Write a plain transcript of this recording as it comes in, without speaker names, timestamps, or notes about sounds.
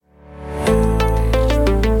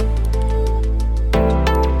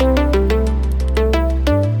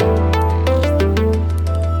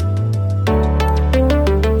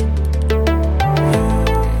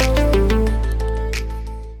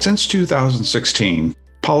Since 2016,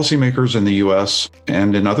 policymakers in the U.S.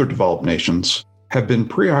 and in other developed nations have been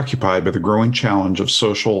preoccupied by the growing challenge of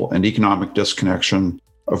social and economic disconnection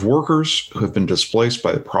of workers who have been displaced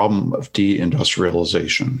by the problem of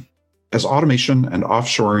deindustrialization. As automation and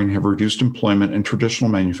offshoring have reduced employment in traditional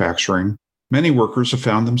manufacturing, many workers have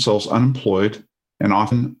found themselves unemployed and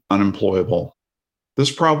often unemployable.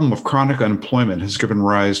 This problem of chronic unemployment has given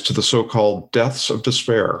rise to the so-called deaths of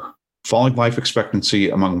despair, falling life expectancy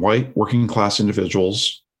among white working-class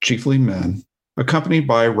individuals, chiefly men, accompanied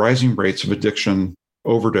by rising rates of addiction,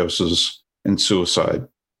 overdoses, and suicide.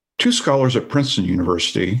 Two scholars at Princeton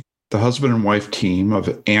University, the husband and wife team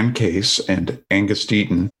of Ann Case and Angus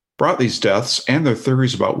Deaton, brought these deaths and their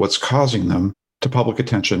theories about what's causing them to public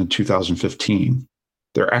attention in 2015.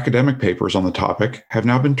 Their academic papers on the topic have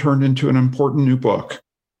now been turned into an important new book,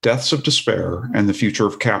 Deaths of Despair and the Future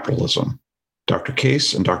of Capitalism. Dr.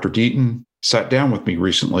 Case and Dr. Deaton sat down with me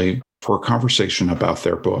recently for a conversation about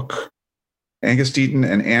their book. Angus Deaton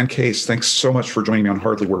and Ann Case, thanks so much for joining me on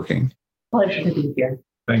Hardly Working. Pleasure to be here.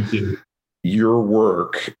 Thank you. Your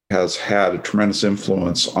work has had a tremendous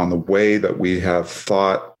influence on the way that we have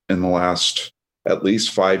thought in the last at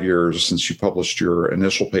least 5 years since you published your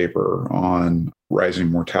initial paper on rising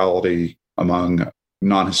mortality among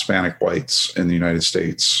non-Hispanic whites in the United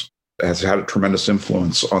States. It has had a tremendous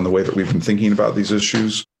influence on the way that we've been thinking about these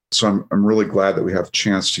issues. So I'm really glad that we have a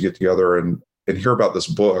chance to get together and hear about this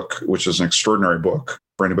book, which is an extraordinary book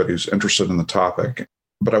for anybody who's interested in the topic.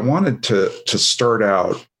 But I wanted to start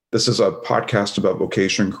out, this is a podcast about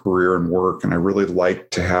vocation, career, and work, and I really like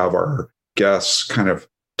to have our guests kind of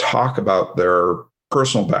talk about their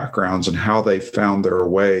personal backgrounds and how they found their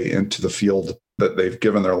way into the field that they've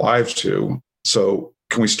given their lives to. So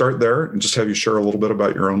can we start there and just have you share a little bit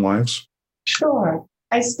about your own lives? Sure.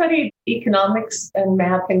 I studied economics and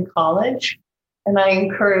math in college, and I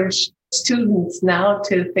encourage students now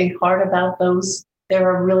to think hard about those.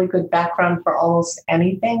 They're a really good background for almost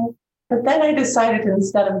anything. But then I decided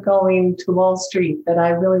instead of going to Wall Street that I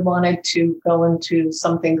really wanted to go into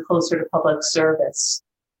something closer to public service.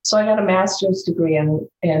 So I got a master's degree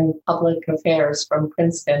in public affairs from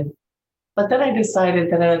Princeton. But then I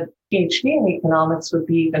decided that a PhD in economics would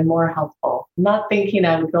be even more helpful. Not thinking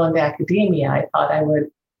I would go into academia. I thought I would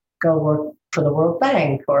go work for the World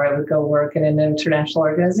Bank or I would go work in an international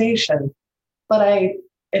organization. But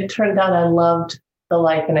it turned out I loved the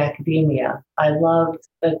life in academia. I loved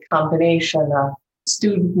the combination of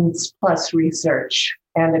students plus research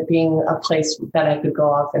and it being a place that I could go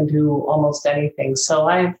off and do almost anything. So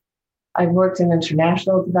I've worked in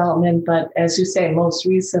international development, but as you say, most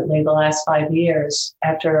recently, the last 5 years,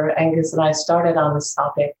 after Angus and I started on this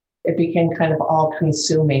topic, it became kind of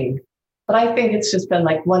all-consuming. But I think it's just been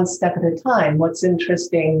like one step at a time. What's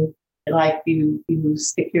interesting, like you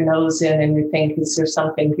stick your nose in and you think, is there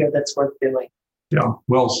something here that's worth doing? Yeah.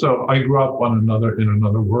 Well, so I grew up in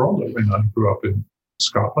another world. I mean, I grew up in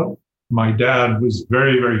Scotland. My dad was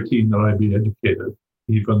very, very keen that I be educated,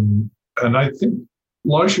 and I think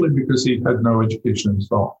largely because he had no education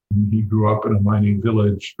himself. I mean, he grew up in a mining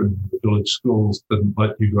village, and the village schools didn't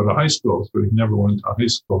let you go to high school, so he never went to high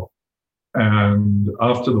school. And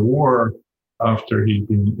after the war, after he'd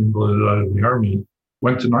been invalided out of the army,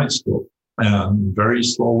 went to night school. And very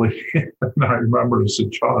slowly, and I remember as a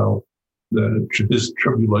child, his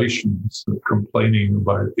tribulations, complaining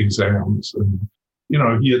about exams. And,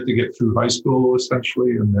 he had to get through high school,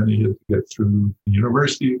 essentially, and then he had to get through a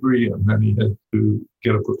university degree, and then he had to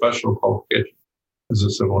get a professional qualification as a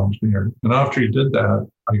civil engineer. And after he did that,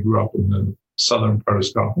 I grew up in the southern part of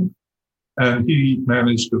Scotland. And he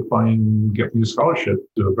managed to get me a scholarship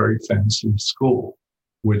to a very fancy school,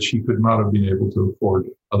 which he could not have been able to afford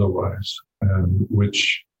otherwise, and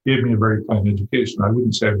which gave me a very fine education. I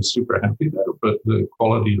wouldn't say I was super happy there, but the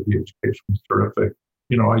quality of the education was terrific.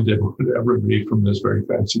 I did what everybody from this very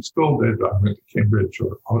fancy school did. I went to Cambridge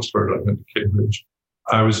or Oxford. I went to Cambridge.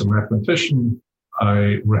 I was a mathematician.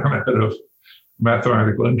 I ran out of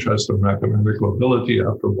mathematical interest or mathematical ability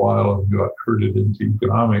after a while and got herded into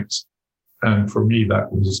economics. And for me,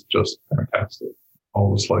 that was just fantastic.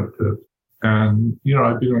 Always liked it. And,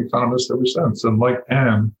 I've been an economist ever since. And like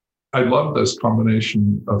Anne, I love this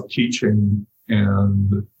combination of teaching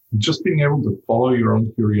and just being able to follow your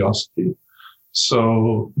own curiosity.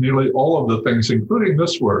 So nearly all of the things, including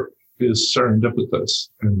this work, is serendipitous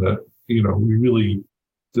in that, we really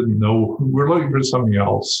didn't know. We're looking for something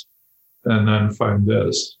else and then find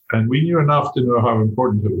this. And we knew enough to know how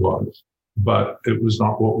important it was, but it was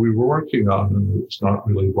not what we were working on, and it was not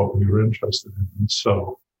really what we were interested in. And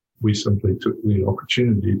so we simply took the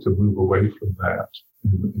opportunity to move away from that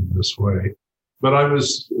in this way. But I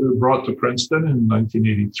was brought to Princeton in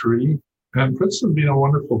 1983, and Princeton being a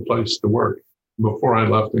wonderful place to work. Before I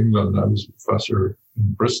left England, I was a professor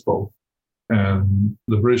in Bristol, and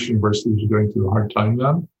the British University was going through a hard time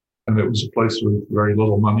then, and it was a place with very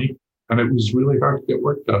little money, and it was really hard to get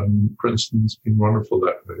work done. Princeton's been wonderful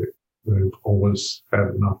that way. They've always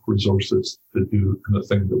had enough resources to do the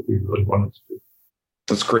thing that we really wanted to do.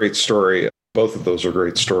 That's a great story. Both of those are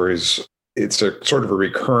great stories. It's a sort of a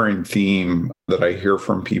recurring theme that I hear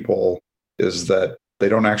from people is that they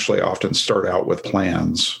don't actually often start out with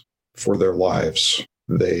plans for their lives.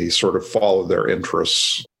 They sort of follow their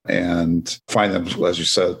interests and find them, as you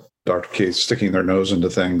said, Dr. Keith, sticking their nose into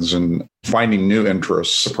things and finding new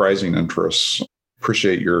interests, surprising interests.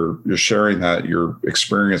 Appreciate your sharing that, your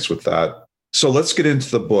experience with that. So let's get into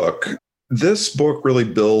the book. This book really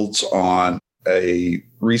builds on a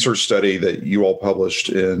research study that you all published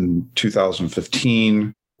in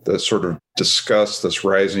 2015 that sort of discussed this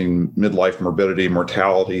rising midlife morbidity,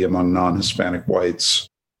 mortality among non-Hispanic whites.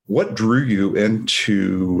 What drew you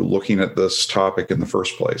into looking at this topic in the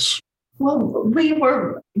first place? Well, we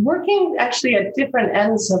were working actually at different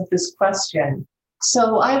ends of this question.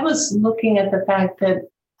 So I was looking at the fact that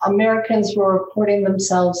Americans were reporting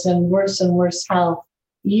themselves in worse and worse health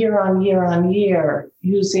year on year on year,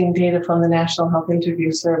 using data from the National Health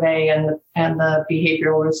Interview Survey and the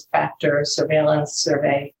Behavioral Risk Factor Surveillance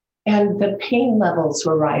Survey. And the pain levels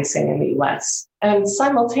were rising in the U.S. And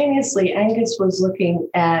simultaneously, Angus was looking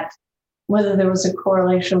at whether there was a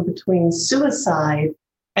correlation between suicide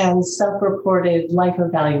and self-reported life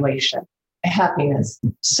evaluation, happiness.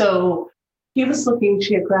 So he was looking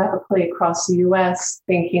geographically across the U.S.,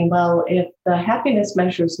 thinking, well, if the happiness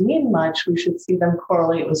measures mean much, we should see them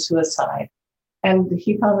correlate with suicide. And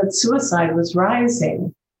he found that suicide was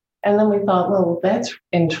rising. And then we thought, well, that's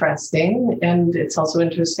interesting. And it's also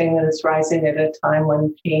interesting that it's rising at a time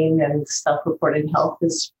when pain and self-reported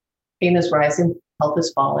pain is rising, health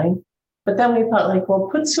is falling. But then we thought, like, well,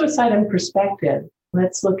 put suicide in perspective.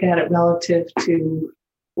 Let's look at it relative to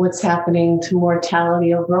what's happening to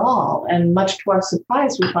mortality overall. And much to our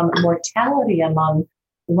surprise, we found that mortality among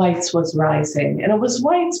whites was rising. And it was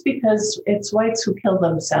whites because it's whites who kill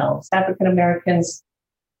themselves. African Americans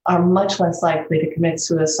are much less likely to commit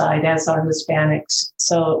suicide, as are Hispanics.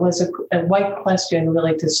 So it was a white question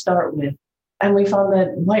really to start with. And we found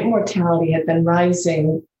that white mortality had been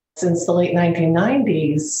rising since the late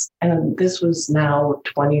 1990s. And this was now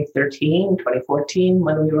 2013, 2014,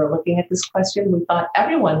 when we were looking at this question. We thought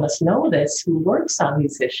everyone must know this who works on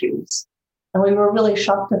these issues. And we were really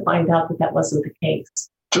shocked to find out that that wasn't the case.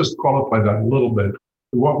 Just qualify that a little bit.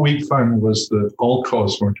 What we found was that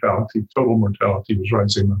all-cause mortality, total mortality, was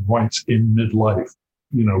rising in whites in midlife.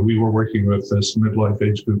 You know, we were working with this midlife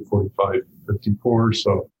age group, 45 to 54,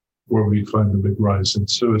 so where we found a big rise in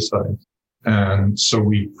suicide. And so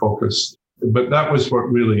we focused, but that was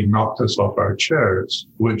what really knocked us off our chairs,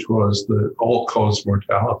 which was that all-cause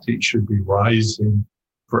mortality should be rising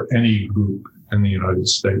for any group in the United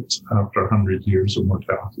States after 100 years of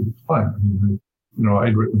mortality decline. I mean, you know,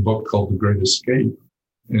 I'd written a book called The Great Escape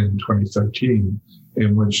in 2013,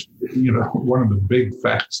 in which, you know, one of the big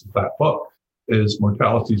facts of that book is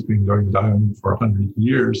mortality has been going down for 100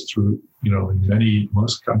 years through, you know, in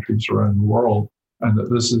most countries around the world, and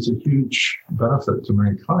that this is a huge benefit to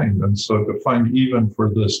mankind. And so to find even for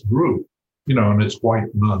this group, you know, and it's white,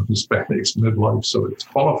 non-Hispanics, midlife, so it's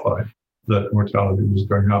qualified, that mortality was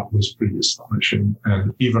going up was pretty astonishing,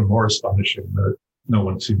 and even more astonishing that no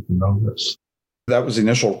one seemed to know this. That was the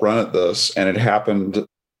initial run at this, and it happened.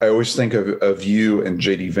 I always think of you and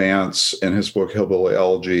J.D. Vance in his book Hillbilly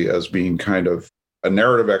Elegy as being kind of a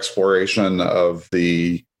narrative exploration of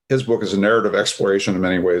his book is a narrative exploration in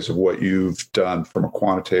many ways of what you've done from a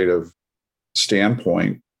quantitative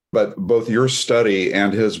standpoint. But both your study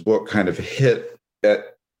and his book kind of hit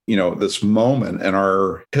at, you know, this moment in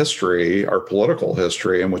our history, our political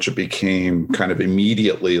history, in which it became kind of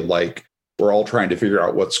immediately like, we're all trying to figure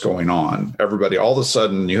out what's going on. Everybody, all of a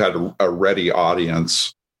sudden, you had a ready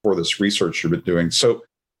audience for this research you've been doing. So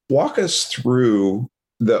walk us through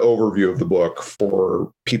the overview of the book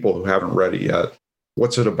for people who haven't read it yet.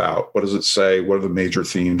 What's it about? What does it say? What are the major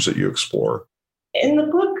themes that you explore? In the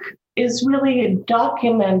book is really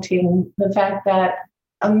documenting the fact that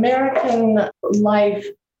American life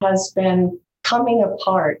has been coming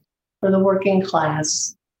apart for the working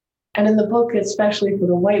class. And in the book, especially for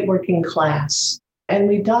the white working class. And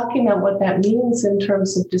we document what that means in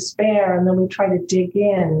terms of despair. And then we try to dig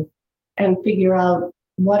in and figure out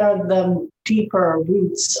what are the deeper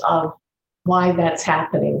roots of why that's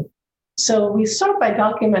happening. So we start by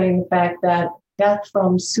documenting the fact that death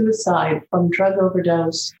from suicide, from drug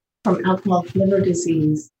overdose, from alcoholic liver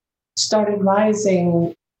disease started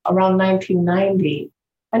rising around 1990.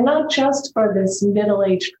 And not just for this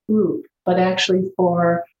middle-aged group, but actually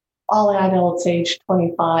for all adults aged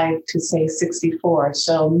 25 to, say, 64,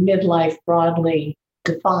 so midlife broadly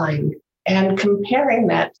defined. And comparing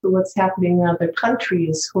that to what's happening in other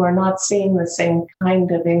countries who are not seeing the same kind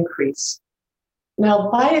of increase. Now,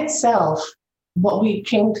 by itself, what we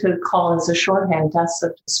came to call as a shorthand deaths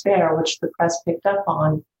of despair, which the press picked up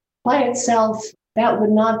on, by itself, that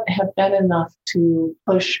would not have been enough to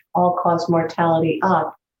push all-cause mortality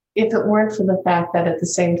up if it weren't for the fact that at the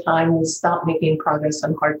same time we stopped making progress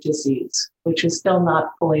on heart disease, which is still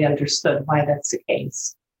not fully understood why that's the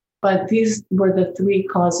case. But these were the three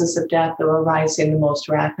causes of death that were rising the most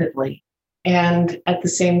rapidly. And at the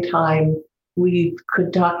same time, we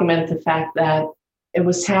could document the fact that it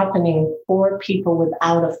was happening for people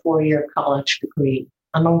without a four-year college degree.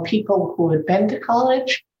 Among people who had been to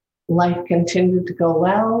college, life continued to go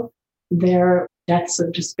well. Their deaths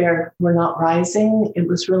of despair were not rising. It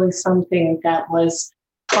was really something that was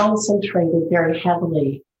concentrated very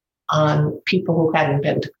heavily on people who hadn't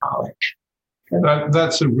been to college.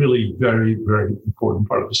 That's a really very, very important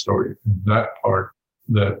part of the story. And that part,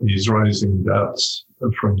 that these rising deaths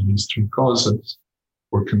from these three causes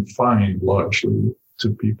were confined largely to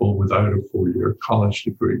people without a four-year college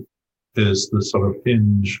degree, is the sort of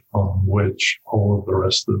hinge on which all of the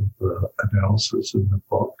rest of the analysis in the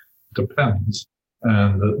book depends.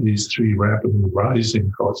 And that these three rapidly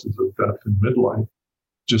rising causes of death in midlife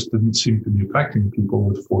just didn't seem to be affecting people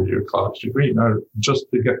with a four-year college degree. Now, just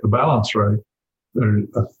to get the balance right,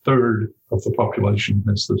 a third of the population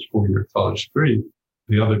has this four-year college degree.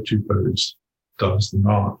 The other two-thirds does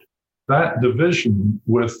not. That division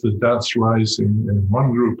with the deaths rising in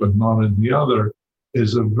one group and not in the other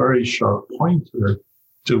is a very sharp pointer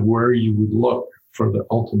to where you would look for the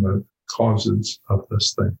ultimate causes of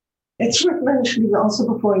this thing. It's worth mentioning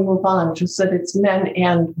also before we move on, just that it's men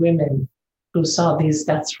and women who saw these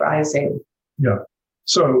deaths rising. Yeah.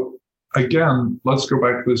 So again, let's go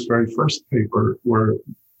back to this very first paper where,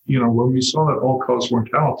 when we saw that all-cause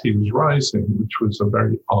mortality was rising, which was a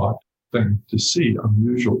very odd thing to see,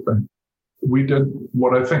 unusual thing, we did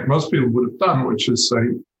what I think most people would have done, which is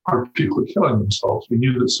say, are people killing themselves? We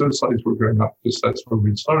knew that suicides were going up because that's where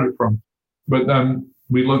we started from. But then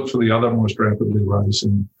we looked for the other most rapidly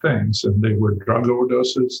rising things, and they were drug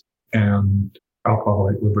overdoses and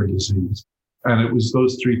alcoholic liver disease. And it was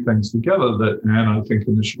those three things together that Anne, I think,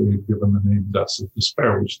 initially had given the name deaths of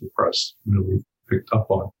despair, which the press really picked up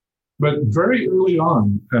on. But very early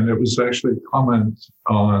on, and it was actually a comment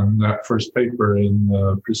on that first paper in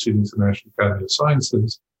the Proceedings of the National Academy of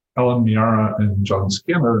Sciences, Ellen Miara and John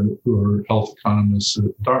Skinner, who are health economists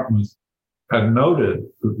at Dartmouth, had noted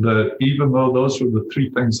that even though those were the three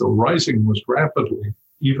things that were rising most rapidly,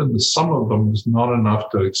 even the sum of them was not enough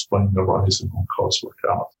to explain the rise in all-cause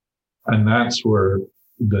mortality. And that's where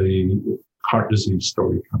the heart disease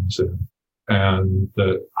story comes in. And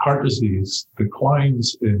the heart disease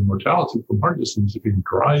declines in mortality from heart disease have been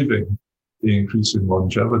driving the increase in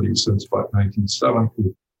longevity since about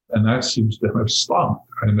 1970. And that seems to have stopped,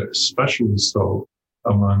 and especially so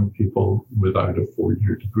among people without a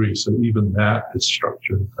four-year degree. So even that is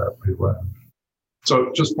structured that way around.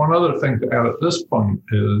 So just one other thing to add at this point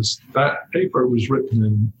is that paper was written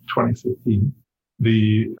in 2015.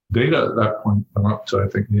 The data at that point went up to, I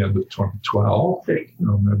think, the end of 2012,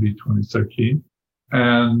 maybe 2013.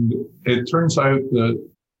 And it turns out that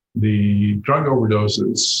the drug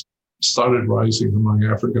overdoses started rising among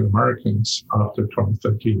African Americans after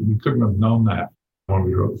 2013. We couldn't have known that when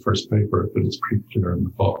we wrote the first paper, but it's pretty clear in the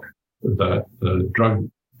book that the drug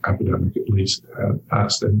epidemic at least had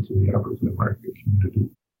passed into the African American community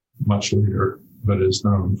much later, but is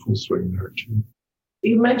now in full swing there too.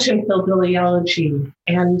 You mentioned hillbilly elegy,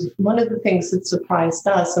 and one of the things that surprised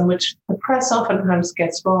us, and which the press oftentimes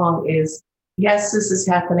gets wrong, is yes, this is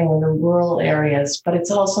happening in the rural areas, but it's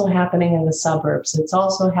also happening in the suburbs. It's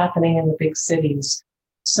also happening in the big cities.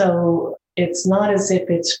 So it's not as if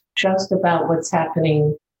it's just about what's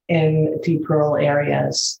happening in deep rural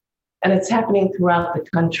areas. And it's happening throughout the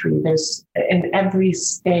country. There's in every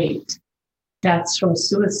state, deaths from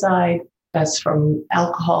suicide, deaths from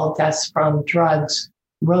alcohol, deaths from drugs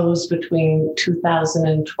rose between 2000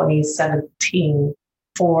 and 2017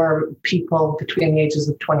 for people between the ages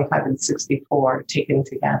of 25 and 64 taken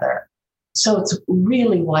together. So it's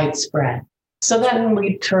really widespread. So then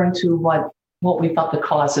we turn to what we thought the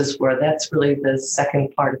causes were. That's really the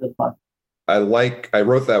second part of the book. I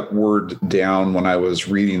wrote that word down when I was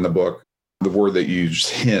reading the book, the word that you used,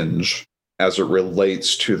 hinge. as it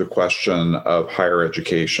relates to the question of higher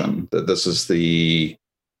education, that this is the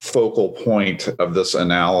focal point of this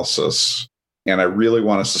analysis. And I really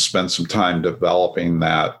want us to spend some time developing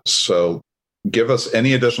that. So give us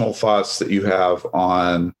any additional thoughts that you have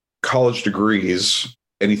on college degrees,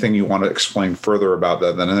 anything you want to explain further about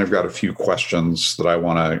that. Then I've got a few questions that I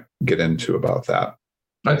want to get into about that.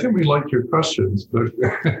 I think we like your questions, but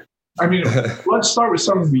I mean, let's start with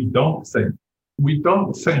something we don't think. We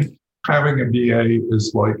don't think having a BA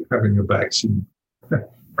is like having a vaccine,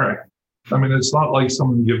 right? I mean, it's not like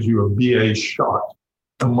someone gives you a BA shot.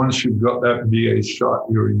 And once you've got that BA shot,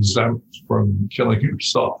 you're exempt from killing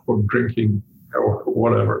yourself, from drinking or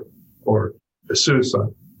whatever, or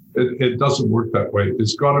suicide. It doesn't work that way.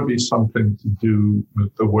 It's got to be something to do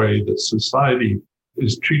with the way that society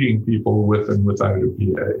is treating people with and without a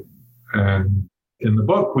BA. And in the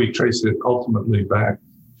book, we trace it ultimately back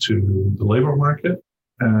to the labor market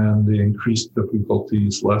and the increased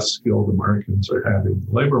difficulties less skilled Americans are having in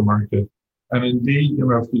the labor market. And indeed,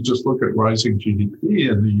 if you just look at rising GDP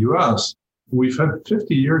in the US, we've had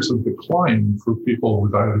 50 years of decline for people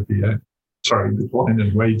without a BA. Decline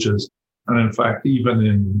in wages. And in fact, even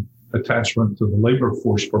in attachment to the labor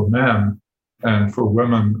force for men and for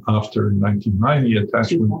women after 1990,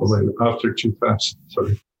 attachment to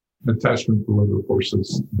labor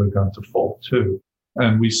forces began to fall too.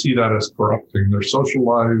 And we see that as corrupting their social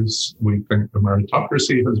lives. We think the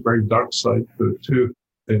meritocracy has very dark side to it too.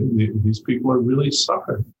 These people are really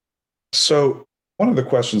suffering. So one of the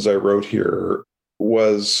questions I wrote here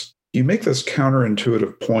was, you make this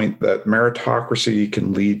counterintuitive point that meritocracy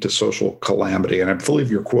can lead to social calamity. And I believe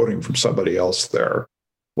you're quoting from somebody else there.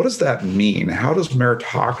 What does that mean? How does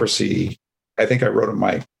meritocracy, I think I wrote in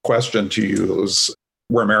my question to you, was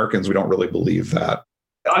we're Americans, we don't really believe that.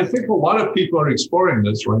 I think a lot of people are exploring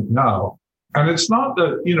this right now. And it's not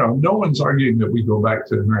that, no one's arguing that we go back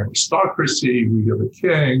to an aristocracy, we have a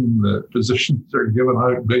king, the positions are given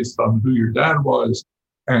out based on who your dad was.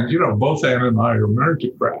 And, both Anne and I are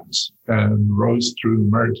meritocrats and rose through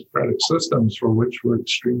meritocratic systems for which we're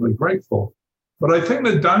extremely grateful. But I think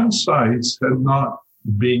the downsides have not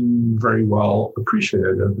been very well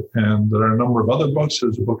appreciated. And there are a number of other books.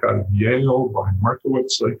 There's a book out of Yale by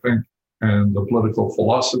Markowitz, I think, and the political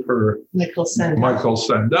philosopher Michael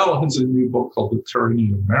Sandel has a new book called The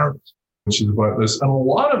Tyranny of Merit, which is about this. And a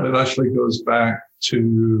lot of it actually goes back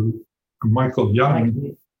to Michael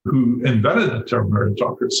Young, who invented the term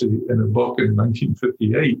meritocracy in a book in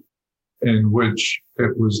 1958, in which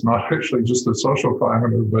it was not actually just a social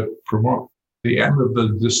calamity, but from the end of the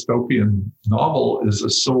dystopian novel is a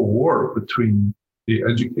civil war between the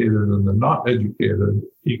educated and the not educated.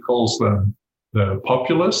 He calls them the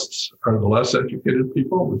populists, or the less educated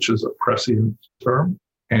people, which is a prescient term,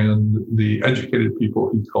 and the educated people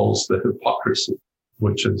he calls the hypocrisy,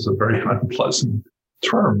 which is a very unpleasant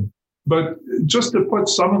term. But just to put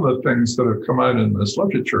some of the things that have come out in this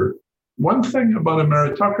literature, one thing about a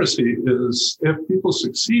meritocracy is if people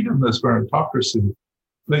succeed in this meritocracy,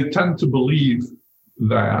 they tend to believe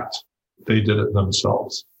that they did it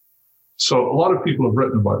themselves. So a lot of people have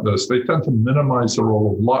written about this. They tend to minimize the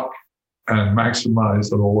role of luck and maximize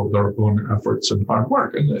the role of their own efforts and hard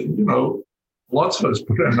work. And, lots of us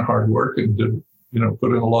put in hard work and did,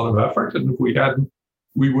 put in a lot of effort. And if we hadn't,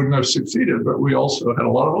 we wouldn't have succeeded, but we also had a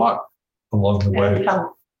lot of luck along the way.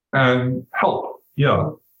 And help.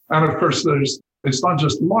 Yeah. And of course, it's not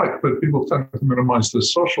just luck, but people tend to minimize the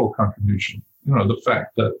social contribution. The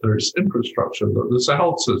fact that there's infrastructure, that there's a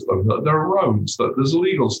health system, that there are roads, that there's a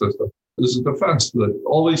legal system, there's a defense, that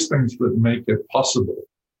all these things that make it possible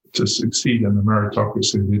to succeed in the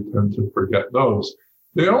meritocracy, they tend to forget those.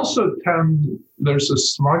 They also there's a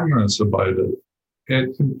smugness about it.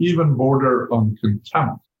 It can even border on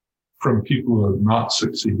contempt from people who have not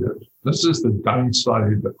succeeded. This is the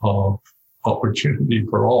downside of opportunity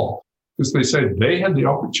for all. Because they say they had the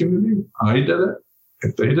opportunity, I did it.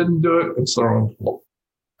 If they didn't do it, it's their own fault.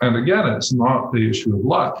 And again, it's not the issue of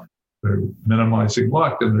luck. They're minimizing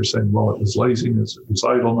luck and they're saying, well, it was laziness, it was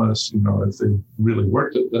idleness. If they really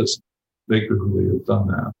worked at this, they could really have done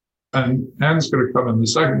that. And Anne's going to come in a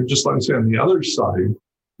second. Just like I say, on the other side,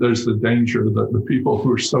 there's the danger that the people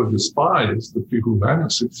who are so despised, the people who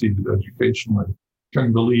haven't succeeded educationally,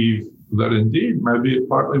 can believe that indeed, maybe it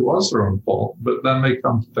partly was their own fault, but then they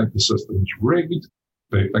come to think the system is rigged.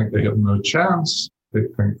 They think they have no chance. They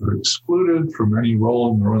think they're excluded from any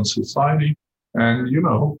role in their own society. And,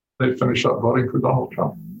 they finish up voting for Donald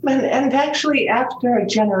Trump. And actually, after a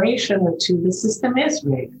generation or two, the system is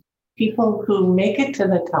rigged. People who make it to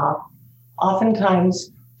the top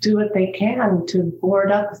oftentimes do what they can to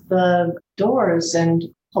board up the doors and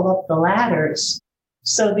pull up the ladders.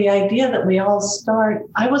 So the idea that we all start,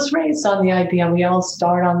 I was raised on the idea we all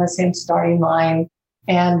start on the same starting line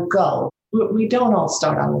and go. We don't all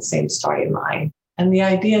start on the same starting line. And the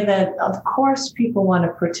idea that, of course, people want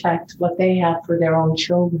to protect what they have for their own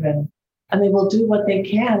children, and they will do what they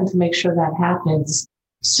can to make sure that happens.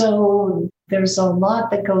 So there's a lot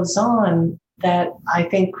that goes on that I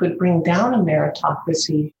think could bring down a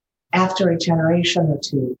meritocracy after a generation or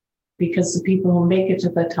two, because the people who make it to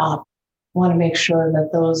the top want to make sure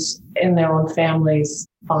that those in their own families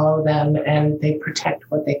follow them and they protect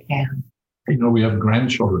what they can. You know, we have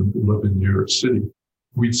grandchildren who live in New York City.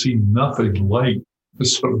 We'd see nothing like the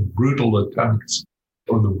sort of brutal attacks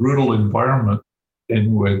or the brutal environment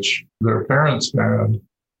in which their parents had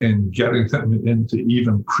in getting them into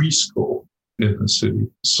even preschool in the city.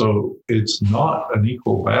 So it's not an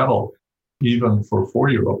equal battle, even for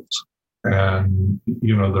 4-year-olds. And,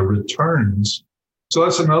 you know, the returns. So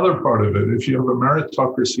that's another part of it. If you have a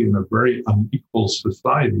meritocracy in a very unequal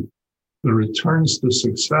society, the returns to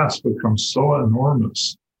success become so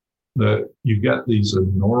enormous that you get these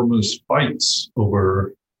enormous fights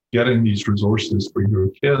over getting these resources for your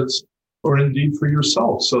kids or indeed for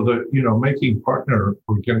yourself. So that, you know, making partner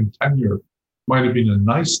or getting tenure might have been a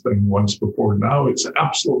nice thing once before. Now it's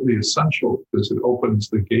absolutely essential because it opens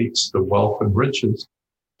the gates to wealth and riches.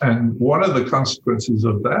 And one of the consequences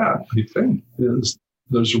of that, I think, is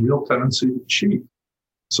there's a real tendency to cheat.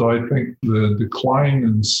 So I think the decline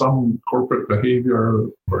in some corporate behavior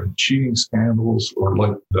or cheating scandals, or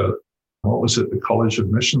like the college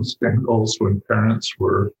admission scandals when parents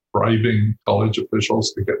were bribing college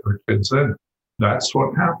officials to get their kids in. That's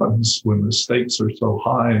what happens when the stakes are so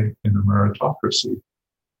high in a meritocracy.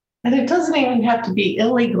 And it doesn't even have to be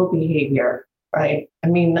illegal behavior, right? I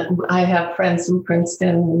mean, I have friends in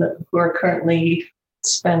Princeton who are currently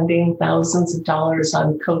spending thousands of dollars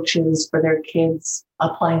on coaches for their kids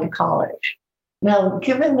applying to college. Now,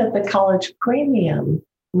 given that the college premium,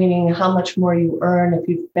 meaning how much more you earn if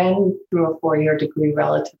you've been through a 4-year degree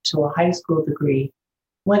relative to a high school degree,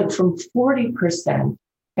 went from 40%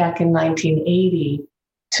 back in 1980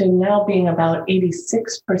 to now being about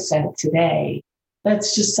 86% today.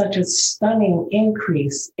 That's just such a stunning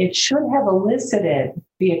increase. It should have elicited,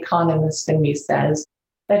 the economist in me says,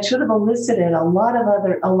 that should have elicited a lot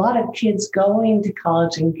of kids going to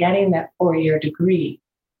college and getting that 4-year degree,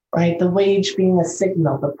 right? The wage being a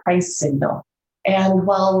signal, the price signal. And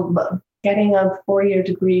while getting a 4-year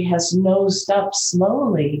degree has nosed up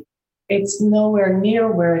slowly, it's nowhere near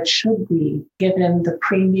where it should be, given the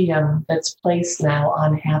premium that's placed now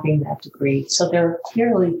on having that degree. So there are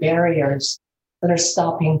clearly barriers that are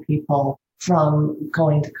stopping people from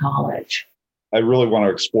going to college. I really want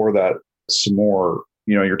to explore that some more.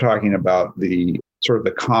 You know, you're talking about the sort of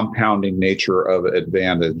the compounding nature of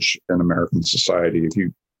advantage in American society. If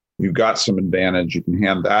you've got some advantage, you can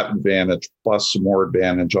hand that advantage plus some more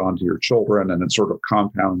advantage onto your children, and it sort of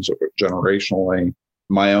compounds generationally.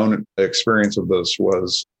 My own experience of this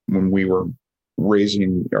was when we were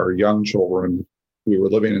raising our young children. We were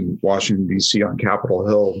living in Washington, D.C. on Capitol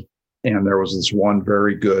Hill, and there was this one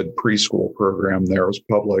very good preschool program there. It was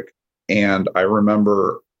public. And I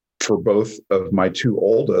remember for both of my two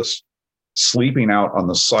oldest sleeping out on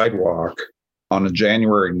the sidewalk on a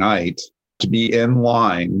January night to be in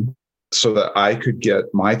line so that I could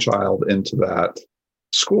get my child into that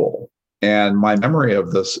school. And my memory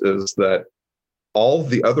of this is that all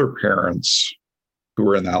the other parents who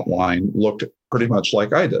were in that line looked pretty much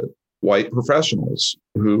like I did, white professionals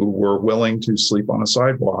who were willing to sleep on a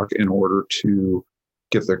sidewalk in order to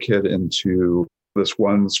get their kid into this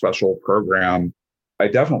one special program. I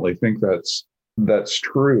definitely think that's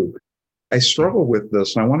true. I struggle with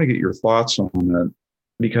this, and I want to get your thoughts on it,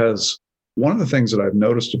 because one of the things that I've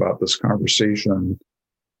noticed about this conversation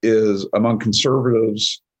is among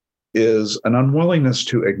conservatives is an unwillingness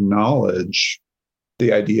to acknowledge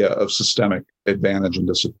the idea of systemic advantage and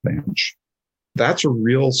disadvantage. That's a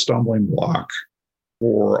real stumbling block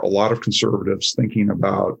for a lot of conservatives thinking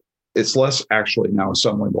about. It's less actually now a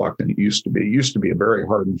stumbling block than it used to be. It used to be a very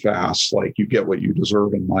hard and fast, like you get what you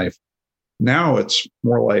deserve in life. Now it's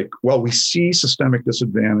more like, well, we see systemic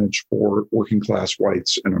disadvantage for working class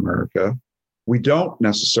whites in America. We don't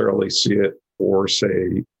necessarily see it for,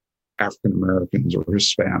 say, African Americans or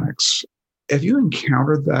Hispanics. Have you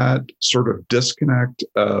encountered that sort of disconnect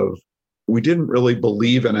of, we didn't really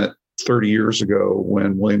believe in it 30 years ago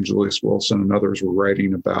when William Julius Wilson and others were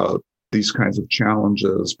writing about these kinds of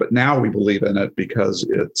challenges, but now we believe in it because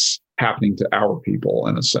it's happening to our people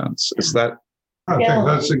in a sense. Is that? I think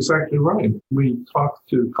that's exactly right. We talk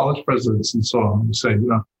to college presidents and so on. We say,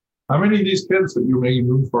 How many of these kids that you're making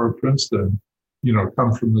room for at Princeton,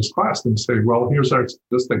 come from this class and say, well, here's our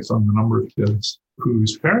statistics on the number of kids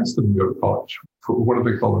whose parents didn't go to college. What do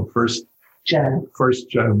they call them? First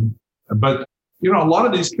gen. But, a lot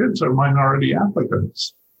of these kids are minority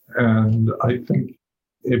applicants. And I think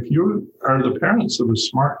if you are the parents of a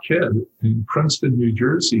smart kid in Princeton, New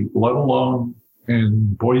Jersey, let alone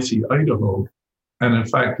in Boise, Idaho, and in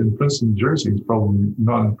fact, in Princeton, New Jersey, it's probably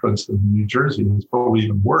not in Princeton, New Jersey, it's probably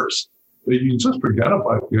even worse. You can just forget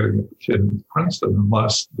about getting a kid in Princeton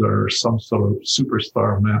unless they're some sort of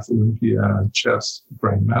superstar math Olympiad, chess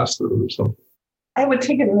grandmaster or something. I would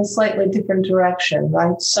take it in a slightly different direction,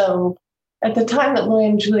 right? So at the time that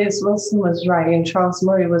William Julius Wilson was writing, Charles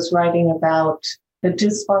Murray was writing about the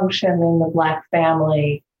dysfunction in the Black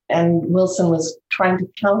family. And Wilson was trying to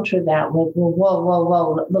counter that with, well,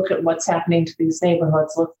 whoa, look at what's happening to these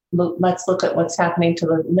neighborhoods. Let's look at what's happening to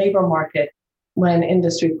the labor market when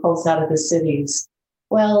industry pulls out of the cities.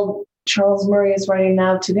 Well, Charles Murray is writing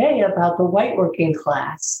now today about the white working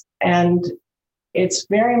class. And it's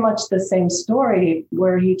very much the same story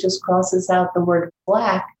where he just crosses out the word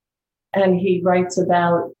Black and he writes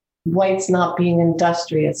about whites not being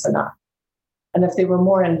industrious enough. And if they were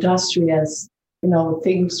more industrious,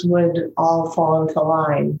 things would all fall into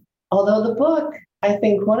line. Although the book, I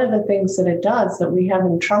think one of the things that it does that we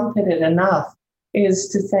haven't trumpeted enough is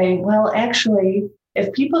to say, well, actually,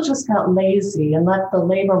 if people just got lazy and left the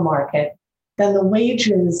labor market, then the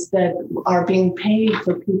wages that are being paid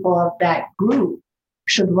for people of that group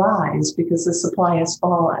should rise because the supply has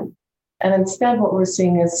fallen. And instead, what we're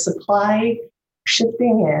seeing is supply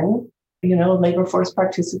shifting in, labor force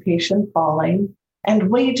participation falling,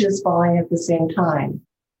 and wages falling at the same time,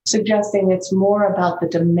 suggesting it's more about the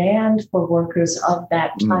demand for workers of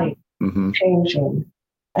that type changing.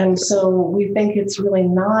 And so we think it's really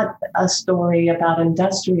not a story about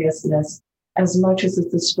industriousness as much as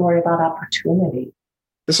it's a story about opportunity.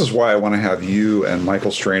 This is why I want to have you and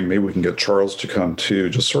Michael Strain, maybe we can get Charles to come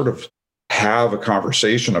too, just sort of have a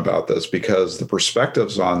conversation about this, because the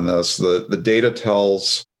perspectives on this, the data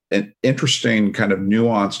tells an interesting kind of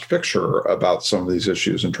nuanced picture about some of these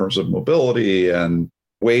issues in terms of mobility and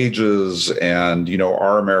wages and,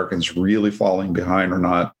 are Americans really falling behind or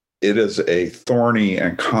not? It is a thorny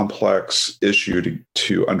and complex issue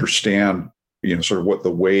to understand, sort of what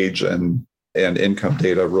the wage and income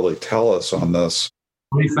data really tell us on this.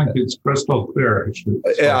 We think it's crystal clear, actually.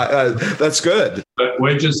 That's good. But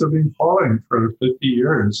wages have been falling for 50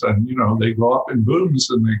 years and, they go up in booms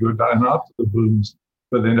and they go down after the booms,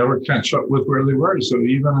 but they never catch up with where they were. So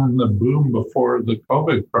even in the boom before the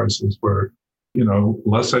COVID crisis, where,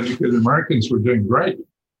 less educated Americans were doing great,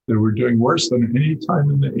 they were doing worse than any time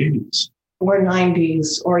in the 80s. Or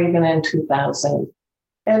 90s, or even in 2000.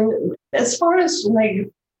 And as far as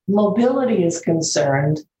mobility is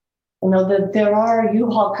concerned, that there are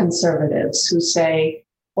U-Haul conservatives who say,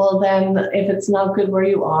 well, then if it's not good where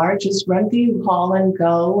you are, just rent the U-Haul and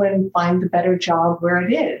go and find a better job where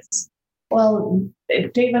it is. Well,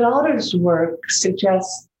 David Otter's work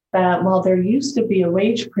suggests that while there used to be a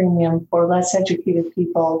wage premium for less educated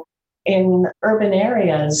people in urban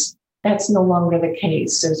areas, that's no longer the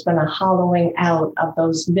case. There's been a hollowing out of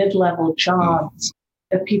those mid-level jobs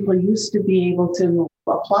that people used to be able to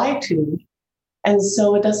apply to. And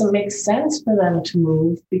so it doesn't make sense for them to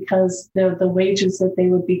move because the wages that they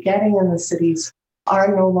would be getting in the cities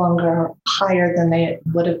are no longer higher than they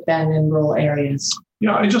would have been in rural areas.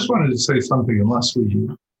 Yeah, I just wanted to say something, unless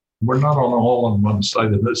we're not all on one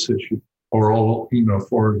side of this issue or all,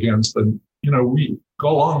 for or against. And, we go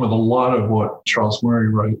along with a lot of what Charles Murray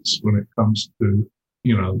writes when it comes to,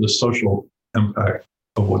 the social impact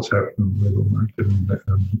of what's happening in the labor market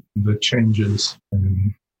and the changes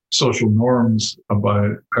in social norms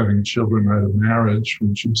about having children out of marriage,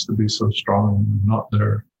 which used to be so strong and not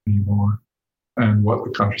there anymore, and what the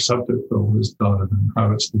contraceptive bill has done and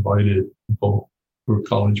how it's divided people who are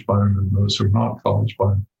college bound and those who are not college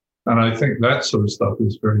bound. And I think that sort of stuff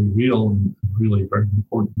is very real and really very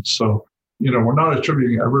important. So, we're not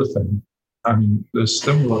attributing everything. I mean, the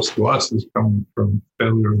stimulus to us is coming from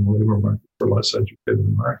failure in the labor market for less educated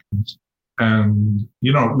Americans. And,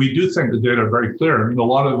 we do think the data are very clear. I mean, a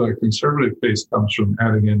lot of the conservative case comes from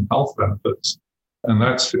adding in health benefits. And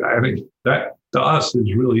that to us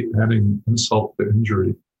is really adding insult to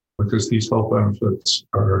injury, because these health benefits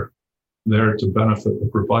are there to benefit the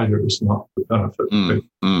providers, not to benefit the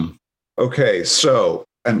patient. Okay, so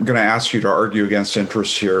I'm going to ask you to argue against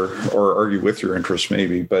interest here, or argue with your interest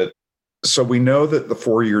maybe. But so we know that the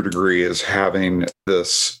 4-year degree is having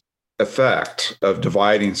this effect of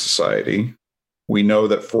dividing society. We know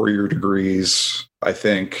that 4-year degrees, I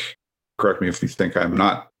think, correct me if you think I'm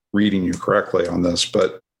not reading you correctly on this,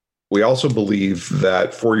 but we also believe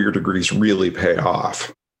that four-year degrees really pay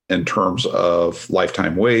off in terms of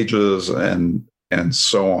lifetime wages and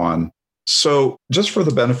so on. So just for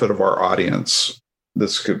the benefit of our audience,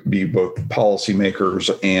 this could be both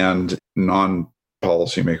policymakers and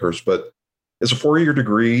non-policymakers, but is a four-year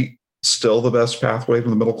degree still the best pathway to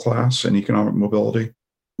the middle class and economic mobility?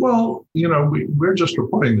 Well, we're just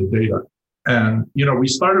reporting the data. And, we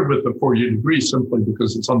started with the four-year degree simply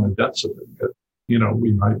because it's on the debt certificate.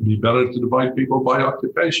 We might be better to divide people by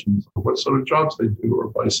occupations, or what sort of jobs they do, or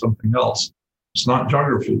by something else. It's not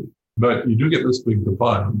geography, but you do get this big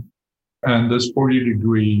divide. And this four-year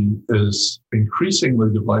degree is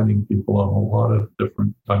increasingly dividing people on a lot of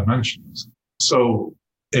different dimensions. So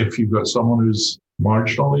if you've got someone who's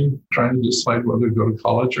marginally trying to decide whether to go to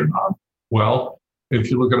college or not, well,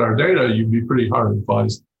 if you look at our data, you'd be pretty hard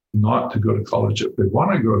advised not to go to college if they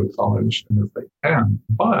want to go to college and if they can.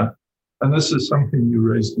 But, and this is something you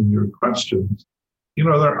raised in your questions,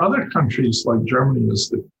 there are other countries like Germany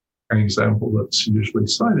is an example that's usually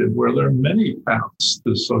cited, where there are many paths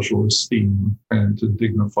to social esteem and to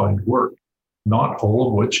dignified work, not all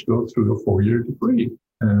of which go through a four-year degree.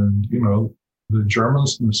 And, the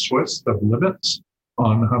Germans and the Swiss have limits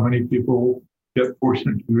on how many people get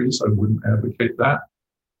four-year degrees. I wouldn't advocate that.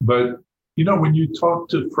 But, when you talk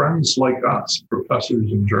to friends like us,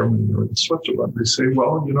 professors in Germany or in Switzerland, they say,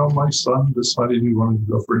 well, my son decided he wanted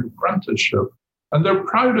to go for an apprenticeship. And they're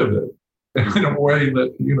proud of it in a way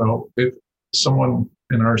that, if someone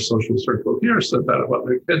in our social circle here said that about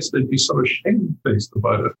their kids, they'd be sort of shamefaced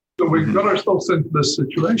about it. So we've got ourselves into this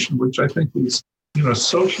situation, which I think is,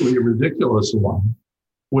 socially a ridiculous one,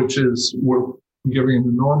 which is we're giving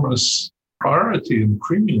enormous priority and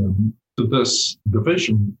premium to this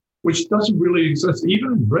division, which doesn't really exist.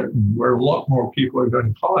 Even in Britain, where a lot more people are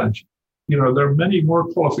going to college, there are many more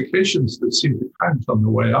qualifications that seem to count on the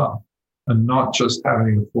way up, and not just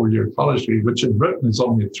having a four-year college degree, which in Britain is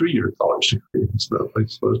only a three-year college degree. So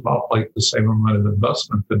there's not like the same amount of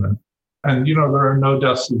investment in it. And, there are no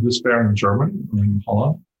deaths of despair in Germany or in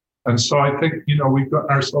Holland. And so I think, we've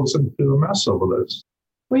gotten ourselves into a mess over this.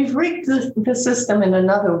 We've rigged the system in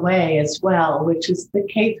another way as well, which is the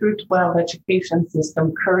K through 12 education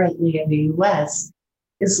system currently in the U.S.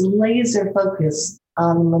 is laser focused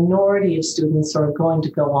on the minority of students who are going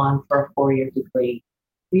to go on for a four-year degree.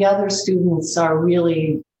 The other students are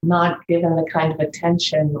really not given the kind of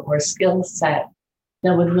attention or skill set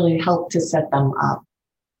that would really help to set them up.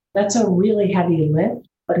 That's a really heavy lift,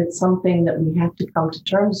 but it's something that we have to come to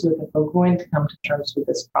terms with if we're going to come to terms with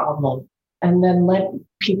this problem. And then let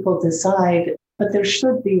people decide. But there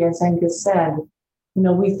should be, as Angus said,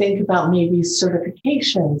 we think about maybe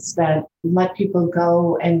certifications that let people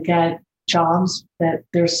go and get jobs that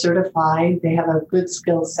they're certified, they have a good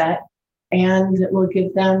skill set, and it will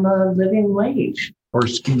give them a living wage. Or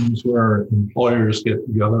schemes where employers get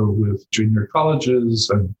together with junior colleges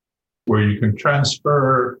and where you can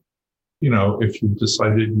transfer, if you've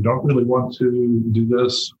decided you don't really want to do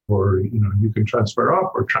this, or, you can transfer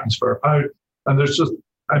up or transfer out. And there's just,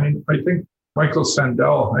 I think Michael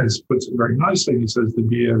Sandel puts it very nicely. He says the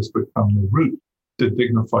BA has become the route to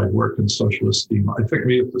dignified work and social esteem. I think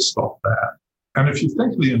we have to stop that. And if you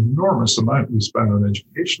think of the enormous amount we spend on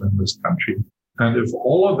education in this country, and if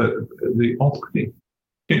all of it, the only,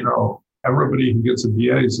 everybody who gets a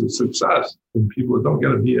BA is a success, and people who don't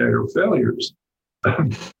get a BA are failures,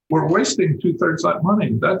 we're wasting 2/3 that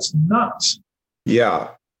money. That's nuts. Yeah.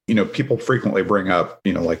 People frequently bring up,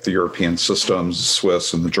 like the European systems, the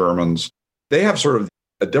Swiss and the Germans. They have sort of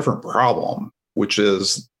a different problem, which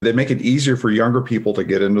is they make it easier for younger people to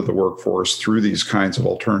get into the workforce through these kinds of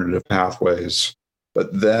alternative pathways.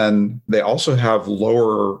 But then they also have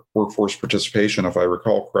lower workforce participation, if I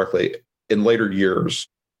recall correctly, in later years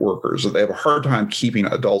workers. They have a hard time keeping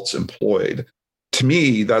adults employed. To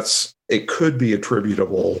me, it could be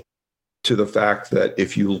attributable to the fact that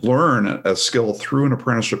if you learn a skill through an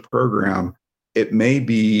apprenticeship program, it may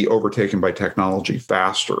be overtaken by technology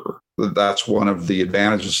faster. That's one of the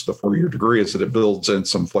advantages of the four-year degree, is that it builds in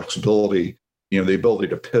some flexibility, the ability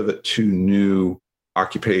to pivot to new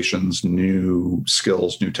occupations, new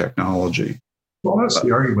skills, new technology. Well, that's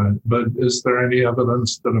the argument. But is there any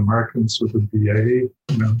evidence that Americans with a BA,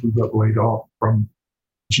 who got laid off from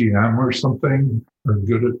GM or something, are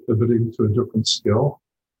good at pivoting to a different skill?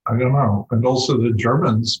 I don't know. And also the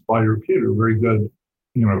Germans, by repute, are very good,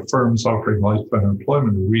 firms offering lifetime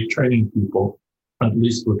employment and retraining people, at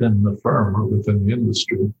least within the firm or within the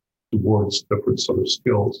industry, towards different sort of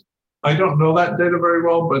skills. I don't know that data very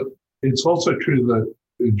well, but it's also true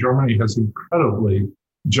that Germany has incredibly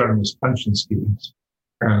generous pension schemes.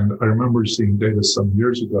 And I remember seeing data some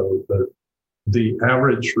years ago that the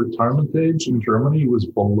average retirement age in Germany was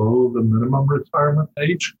below the minimum retirement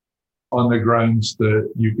age on the grounds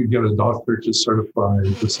that you could get a doctor to certify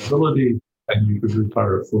disability and you could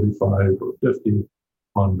retire at 45 or 50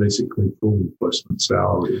 on basically full replacement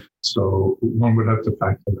salary. So one would have to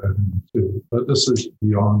factor that in too. But this is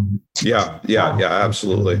beyond. Yeah,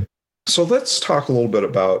 absolutely. So let's talk a little bit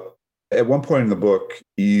about, at one point in the book,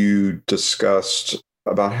 you discussed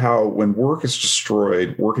about how when work is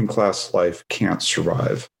destroyed, working class life can't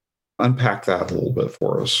survive. Unpack that a little bit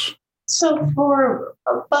for us. So for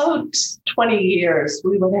about 20 years,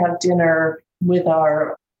 we would have dinner with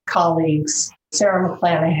our colleagues, Sarah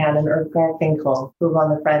McClanahan and Irv Garfinkel, who run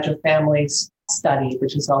the Fragile Families Study,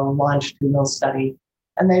 which is a longitudinal study.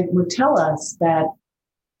 And they would tell us that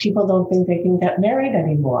people don't think they can get married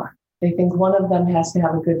anymore. They think one of them has to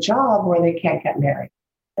have a good job or they can't get married.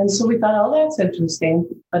 And so we thought, oh, that's interesting,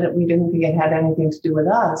 but we didn't think it had anything to do with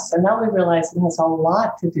us. And now we realize it has a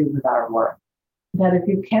lot to do with our work. That if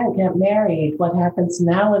you can't get married, what happens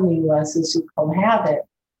now in the U.S. is you cohabit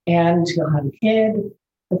and you'll have a kid,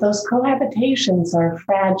 but those cohabitations are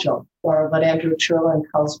fragile, or what Andrew Cherlin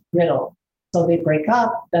calls brittle. So they break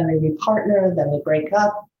up, then they repartner, then they break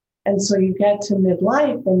up. And so you get to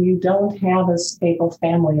midlife and you don't have a stable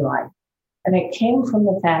family life. And it came from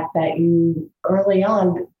the fact that you early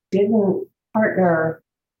on didn't partner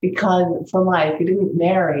for life. You didn't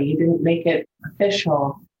marry, you didn't make it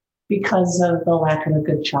official because of the lack of a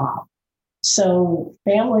good job. So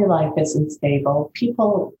family life isn't stable.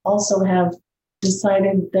 People also have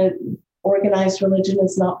decided that organized religion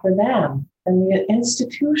is not for them. And the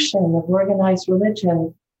institution of organized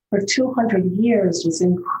religion for 200 years was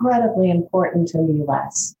incredibly important in the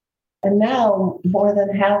U.S. And now more than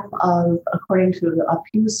half of, according to a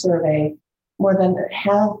Pew survey, more than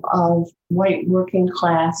half of white working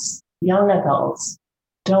class young adults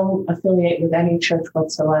don't affiliate with any church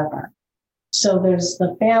whatsoever. So there's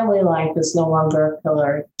the family life is no longer a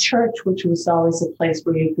pillar. Church, which was always a place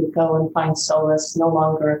where you could go and find solace, no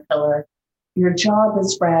longer a pillar. Your job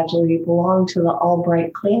is fragile. You belong to the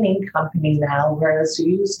Albright Cleaning Company now, whereas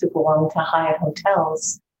you used to belong to Hyatt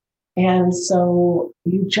Hotels. And so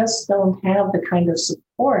you just don't have the kind of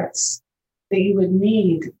supports that you would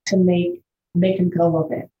need to make a go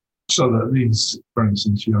of it. So that means, for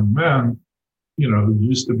instance, young men, who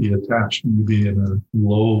used to be attached maybe in a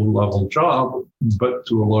low-level job, but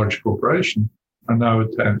to a large corporation, are now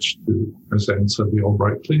attached to, as Anne said, the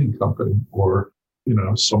Albright Cleaning Company, or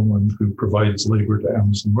someone who provides labor to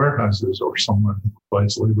Amazon warehouses, or someone who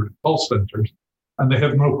provides labor to call centers, and they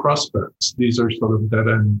have no prospects. These are sort of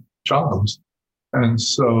dead-end jobs. And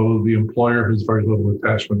so the employer has very little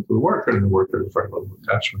attachment to the worker, and the worker has very little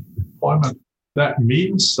attachment to employment. That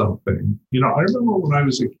means something. I remember when I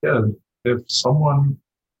was a kid, if someone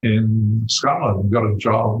in Scotland got a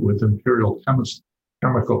job with Imperial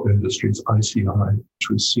Chemical Industries, ICI, which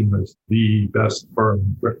was seen as the best firm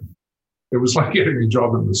in Britain, it was like getting a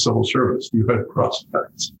job in the civil service. You had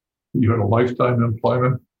prospects. You had a lifetime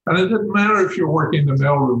employment. And it didn't matter if you were working in the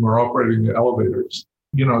mailroom or operating the elevators.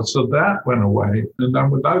 So that went away. And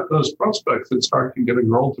then without those prospects, it's hard to get a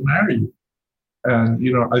girl to marry you. And,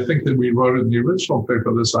 I think that we wrote in the original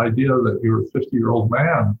paper this idea that you're a 50-year-old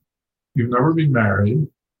man. You've never been married.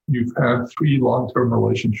 You've had 3 long-term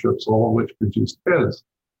relationships, all of which produced kids.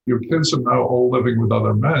 Your kids are now all living with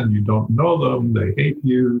other men. You don't know them. They hate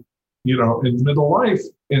you. In middle life,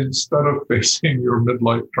 instead of facing your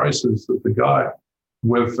midlife crisis as the guy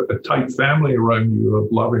with a tight family around you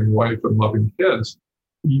of loving wife and loving kids,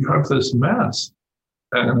 you have this mess.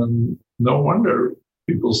 And no wonder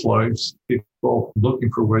people's lives, people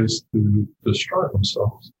looking for ways to destroy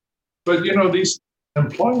themselves. But, these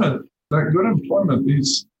employment, that good employment,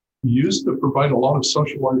 these used to provide a lot of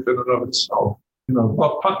social life in and of itself.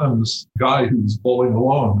 Bob Putnam's guy who's bowling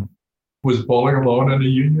alone was bowling alone in a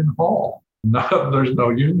union hall. There's no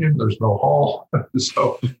union, there's no hall.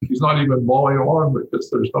 So he's not even bowling alone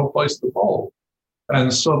because there's no place to bowl.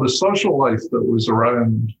 And so the social life that was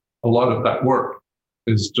around a lot of that work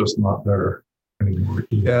is just not there anymore.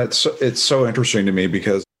 Yeah, it's so interesting to me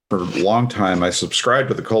because for a long time I subscribed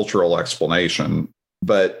to the cultural explanation,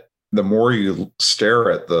 but the more you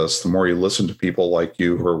stare at this, the more you listen to people like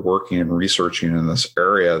you who are working and researching in this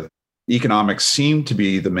area, economics seem to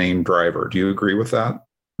be the main driver. Do you agree with that?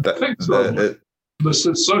 I think so. The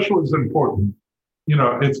social is important.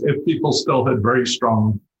 If people still had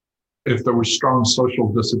if there was strong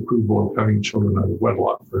social disapproval of having children out of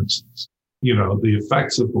wedlock, for instance, the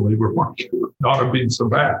effects of the labor market would not have been so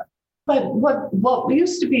bad. But what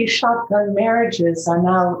used to be shotgun marriages are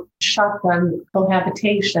now shotgun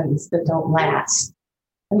cohabitations that don't last.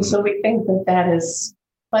 And so we think that is,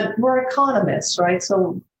 but we're economists, right?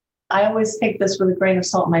 So I always take this with a grain of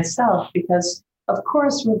salt myself, because of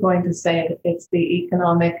course we're going to say that it's the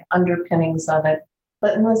economic underpinnings of it.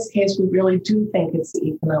 But in this case, we really do think it's the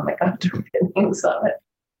economic underpinnings of it.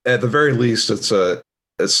 At the very least, it's a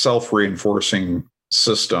self-reinforcing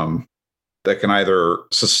system that can either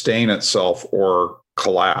sustain itself or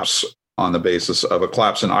collapse on the basis of a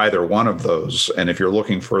collapse in either one of those. And if you're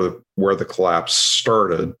looking for where the collapse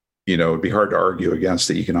started, it'd be hard to argue against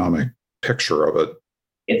the economic picture of it.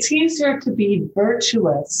 It's easier to be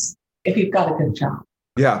virtuous if you've got a good job.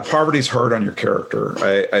 Yeah, poverty's hard on your character.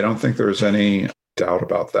 I don't think there's any doubt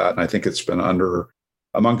about that. And I think it's been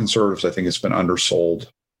among conservatives, I think it's been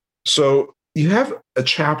undersold. So you have a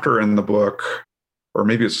chapter in the book, or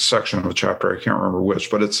maybe it's a section of a chapter, I can't remember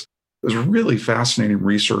which, but it's really fascinating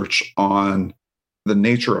research on the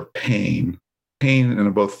nature of pain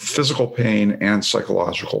in both physical pain and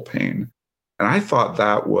psychological pain. And I thought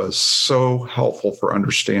that was so helpful for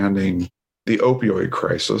understanding the opioid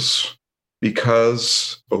crisis,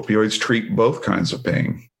 because opioids treat both kinds of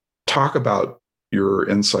pain. Talk about your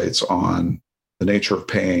insights on the nature of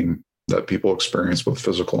pain that people experience, both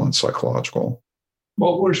physical and psychological.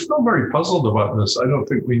 Well, we're still very puzzled about this. I don't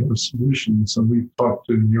think we have solutions. And we've talked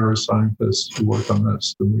to neuroscientists who work on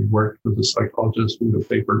this, and we worked with the psychologists who have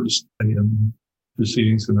papers in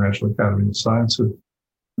proceedings in the National Academy of Sciences.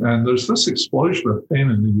 And there's this explosion of pain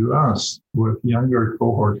in the US, with younger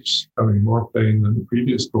cohorts having more pain than the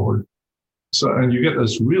previous cohort. So, and you get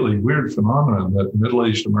this really weird phenomenon that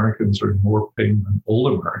middle-aged Americans are in more pain than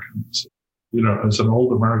old Americans. As an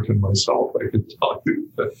old American myself, I can tell you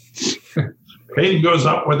that pain goes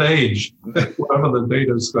up with age, whatever the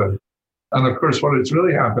data says. And of course, what is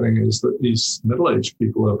really happening is that these middle-aged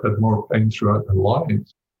people have had more pain throughout their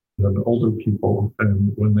lives than older people.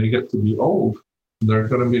 And when they get to be old, they're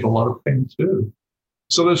going to meet a lot of pain too.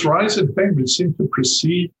 So this rise in pain would seem to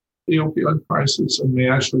precede the opioid crisis, and may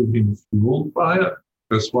actually be fueled by it.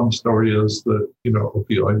 Because one story is that,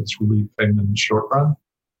 opioids relieve pain in the short run,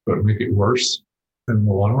 but make it worse in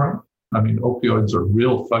the long run. I mean, opioids are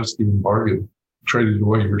real Faustian bargain, traded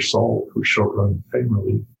away your soul for short-run pain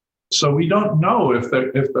relief. So we don't know if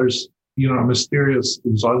there's, a mysterious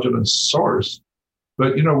exogenous source,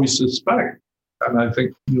 but, we suspect, and I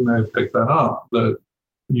think you may have picked that up, that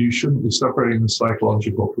you shouldn't be separating the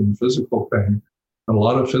psychological from the physical pain. And a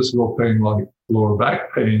lot of physical pain, like lower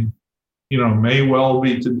back pain, may well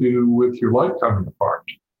be to do with your life coming apart.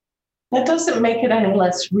 That doesn't make it any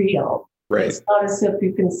less real. Right. It's not as if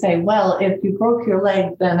you can say, well, if you broke your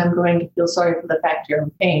leg, then I'm going to feel sorry for the fact you're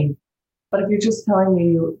in pain. But if you're just telling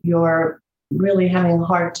me you're really having a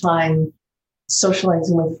hard time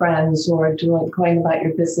socializing with friends or going about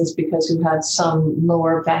your business because you had some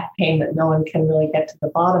lower back pain that no one can really get to the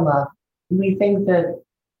bottom of, we think that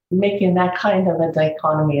making that kind of a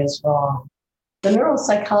dichotomy is wrong. The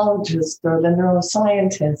neuropsychologists or the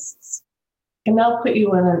neuroscientists can now put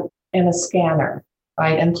you in a scanner,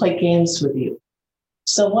 right, and play games with you.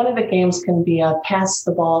 So one of the games can be a pass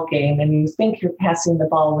the ball game, and you think you're passing the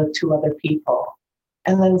ball with two other people.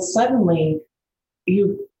 And then suddenly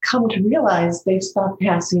you come to realize they've stopped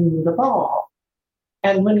passing you the ball.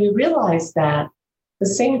 And when you realize that, the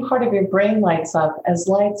same part of your brain lights up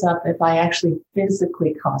if I actually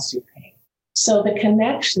physically cause you pain. So the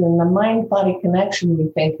connection, the mind-body connection, we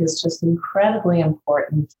think is just incredibly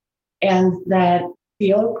important. And that the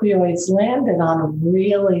opioids landed on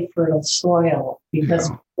really fertile soil because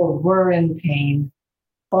people were in pain.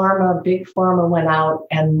 Big Pharma went out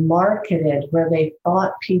and marketed where they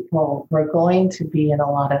thought people were going to be in a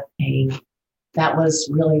lot of pain. That was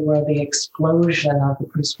really where the explosion of the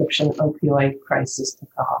prescription opioid crisis took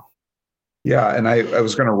off. Yeah, and I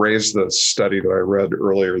was going to raise the study that I read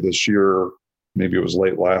earlier this year, maybe it was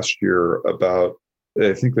late last year, about,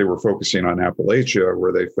 I think they were focusing on Appalachia,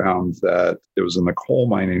 where they found that it was in the coal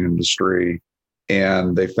mining industry.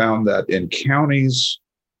 And they found that in counties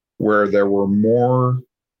where there were more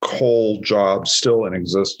coal jobs still in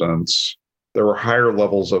existence, there were higher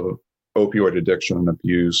levels of opioid addiction and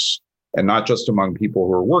abuse, and not just among people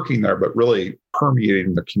who are working there, but really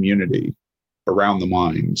permeating the community around the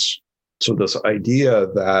mines. So this idea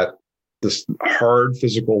that this hard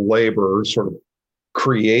physical labor sort of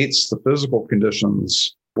creates the physical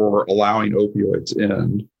conditions for allowing opioids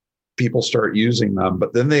in, people start using them,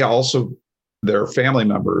 but then they also, their family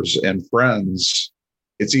members and friends,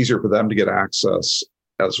 it's easier for them to get access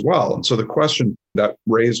as well. And so the question that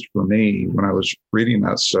raised for me when I was reading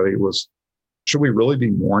that study was, should we really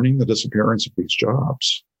be mourning the disappearance of these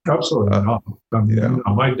jobs? Absolutely not.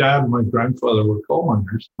 My dad and my grandfather were coal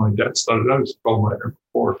miners. My dad started out as a coal miner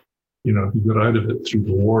before, he got out of it through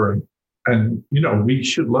the war. And we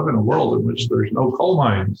should live in a world in which there's no coal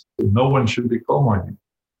mines. No one should be coal mining.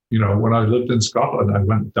 When I lived in Scotland, I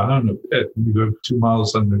went down a pit. You go 2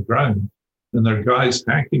 miles underground, and there are guys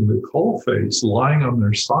hacking the coal face, lying on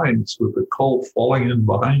their sides with the coal falling in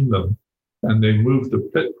behind them. And they move the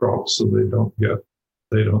pit props so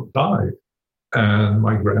they don't die. And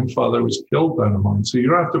my grandfather was killed down a mine. So you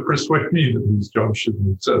don't have to persuade me that these jobs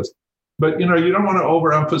shouldn't exist. But, you don't want to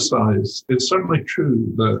overemphasize. It's certainly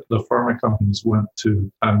true that the pharma companies went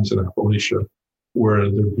to towns in Appalachia where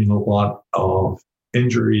there'd been a lot of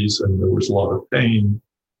injuries and there was a lot of pain.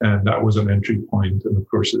 And that was an entry point. And of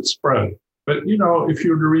course, it spread. But, if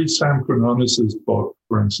you were to read Sam Quinones's book,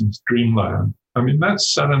 for instance, Dreamland,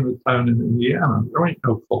 that's set in a town in Indiana. There ain't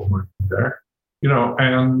no coal mining there,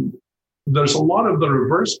 and there's a lot of the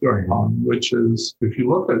reverse going on, which is if you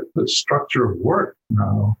look at the structure of work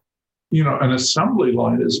now, an assembly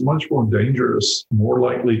line is much more dangerous, more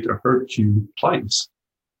likely to hurt you twice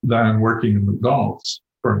than working in McDonald's,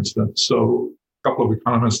 for instance. So a couple of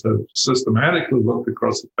economists have systematically looked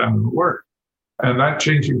across the pattern of work. And that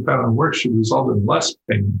changing pattern of work should result in less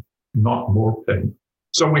pain, not more pain.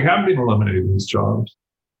 So we have been eliminating these jobs.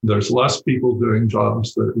 There's less people doing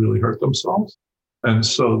jobs that really hurt themselves. And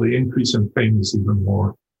so the increase in pain is even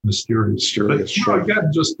more mysterious. But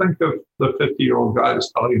again, just think of the 50-year-old guy I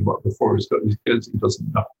was talking about before. He's got these kids. He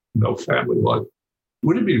doesn't know family life.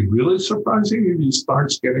 Would it be really surprising if he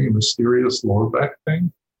starts getting a mysterious lower back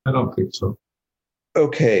pain? I don't think so.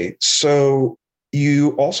 Okay, so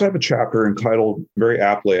you also have a chapter entitled, very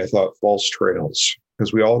aptly, I thought, False Trails,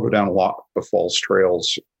 because we all go down a lot of false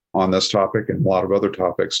trails on this topic and a lot of other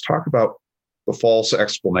topics. Talk about the false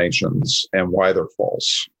explanations and why they're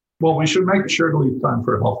false. Well, we should make sure to leave time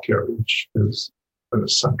for healthcare, which is a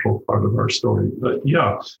central part of our story. But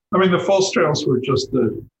yeah, the false trails were just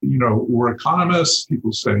that, we're economists.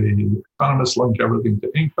 People say economists link everything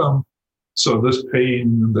to income. So this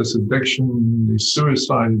pain, this addiction, these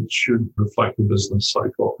suicides should reflect the business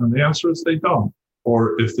cycle. And the answer is they don't.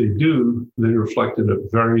 Or if they do, they reflect it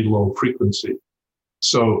at very low frequency.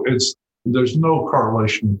 So there's no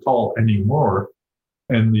correlation at all anymore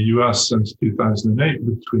in the US since 2008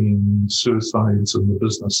 between suicides and the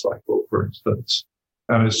business cycle, for instance.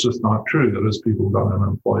 And it's just not true that as people got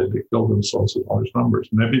unemployed, they killed themselves in large numbers.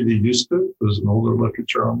 Maybe they used to. There's an older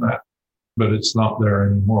literature on that, but it's not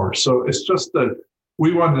there anymore. So it's just that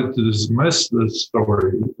we wanted to dismiss this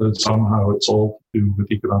story that somehow it's all to do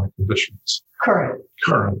with economic conditions. Current.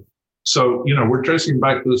 So, we're tracing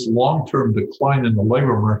back this long-term decline in the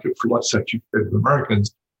labor market for less educated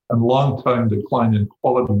Americans and long-term decline in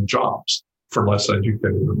quality jobs for less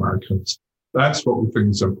educated Americans. That's what we think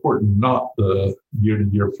is important, not the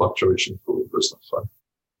year-to-year fluctuation for the business side.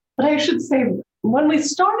 But I should say, when we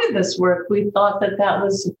started this work, we thought that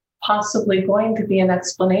was possibly going to be an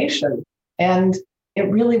explanation, and it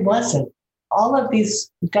really wasn't. All of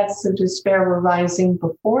these deaths of despair were rising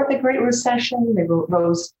before the Great Recession. They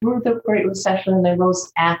rose through the Great Recession, and they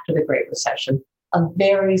rose after the Great Recession. A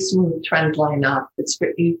very smooth trend line up.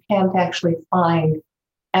 You can't actually find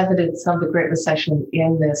evidence of the Great Recession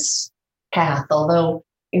in this path, although,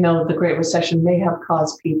 the Great Recession may have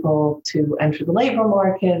caused people to enter the labor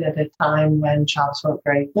market at a time when jobs weren't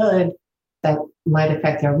very good. That might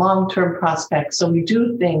affect their long-term prospects. So we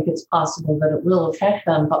do think it's possible that it will affect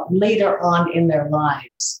them, but later on in their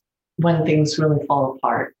lives, when things really fall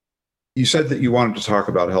apart. You said that you wanted to talk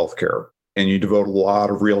about healthcare, and you devote a lot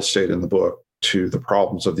of real estate in the book to the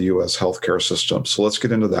problems of the U.S. healthcare system. So let's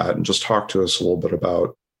get into that and just talk to us a little bit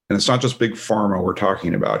about, and it's not just big pharma we're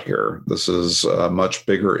talking about here. This is a much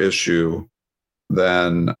bigger issue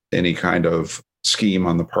than any kind of scheme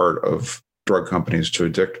on the part of drug companies to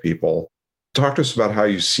addict people. Talk to us about how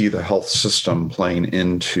you see the health system playing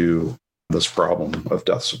into this problem of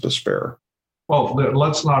deaths of despair. Well,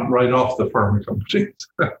 let's not write off the pharma companies.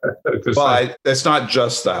 But it's not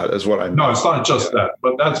just that, is what I mean. No, it's not just that,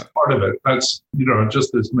 but that's part of it. That's,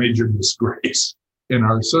 just this major disgrace in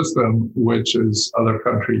our system, which is other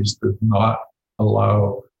countries did not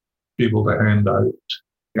allow people to hand out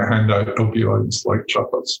opioids like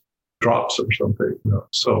chocolates, drops or something.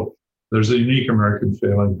 So there's a unique American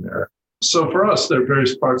failing there. So for us, there are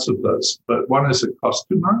various parts of this, but one is it costs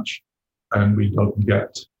too much, and we don't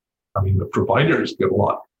get, the providers get a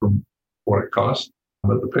lot from what it costs,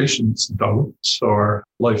 but the patients don't. So our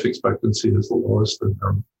life expectancy is the lowest in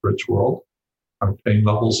our rich world. Our pain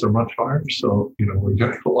levels are much higher. So, we're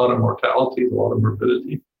getting a lot of mortality, a lot of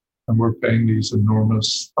morbidity. and we're paying these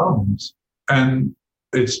enormous sums. And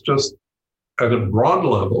it's just at a broad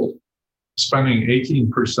level, spending 18%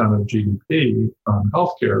 of GDP on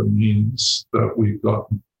healthcare means that we've got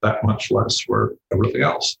that much less for everything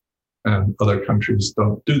else. And other countries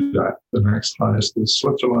don't do that. The next highest is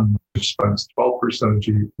Switzerland, which spends 12% of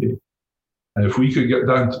GDP. And if we could get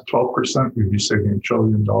down to 12%, we'd be saving $1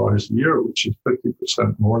 trillion a year, which is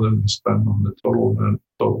 50% more than we spend on the total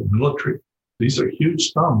military. These are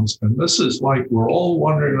huge sums. And this is like we're all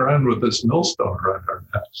wandering around with this millstone around our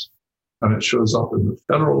necks. And it shows up in the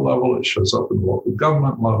federal level, it shows up in the local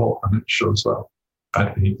government level, and it shows up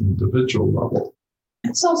at the individual level.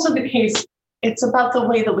 It's also the case, it's about the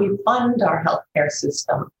way that we fund our healthcare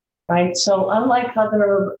system, right? So unlike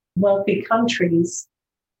other wealthy countries,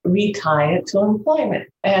 we tie it to employment.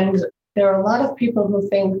 And there are a lot of people who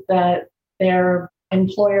think that their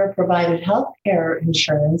employer-provided healthcare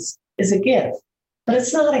insurance is a gift, but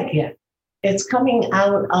it's not a gift. It's coming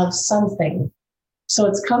out of something. So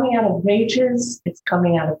it's coming out of wages, it's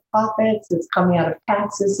coming out of profits, it's coming out of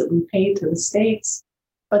taxes that we pay to the states.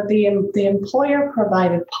 But the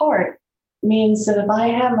employer-provided part means that if I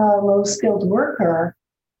have a low-skilled worker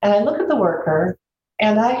and I look at the worker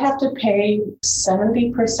and I have to pay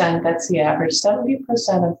 70%, that's the average,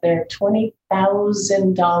 70% of their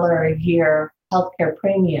 $20,000 a year healthcare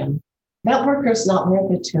premium, that worker's not worth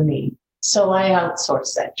it to me. So I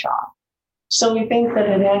outsource that job. So we think that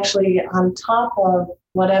it actually, on top of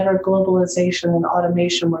whatever globalization and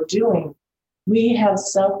automation we're doing, we have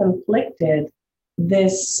self-inflicted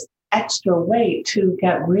this extra weight to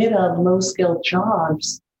get rid of low-skilled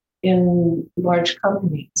jobs in large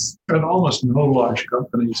companies. And almost no large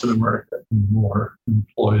companies in America anymore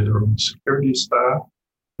employ their own security staff,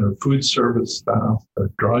 their food service staff, their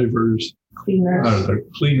drivers, their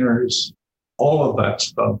cleaners, all of that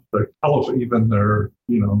stuff. Even their,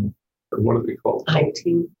 what are they called? IT.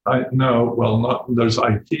 There's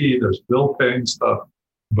IT, there's bill paying stuff,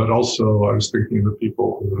 but also I was thinking of the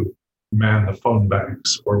people who man the phone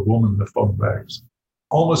banks or woman the phone banks.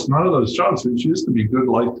 Almost none of those jobs, which used to be good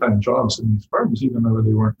lifetime jobs in these firms, even though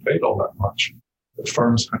they weren't paid all that much. The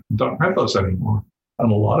firms don't have those anymore.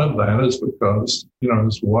 And a lot of that is because,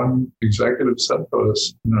 as one executive said to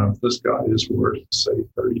us, if this guy is worth, say,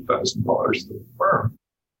 $30,000 to the firm,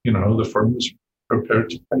 the firm is prepared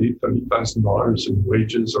to pay $30,000 in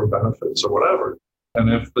wages or benefits or whatever. And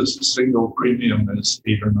if this single premium is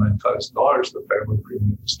 $8,000 or $9,000, the family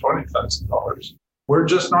premium is $20,000, we're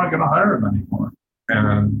just not going to hire him anymore.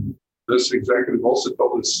 And this executive also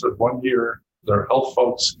told us that one year their health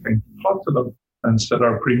folks came to talk to them and said,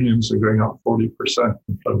 our premiums are going up 40%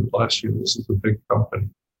 compared with last year. This is a big company.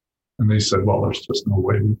 And they said, well, there's just no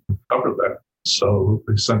way we can cover that. So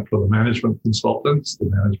they sent for the management consultants. The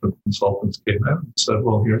management consultants came in and said,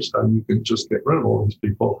 well, here's how you can just get rid of all these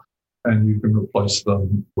people and you can replace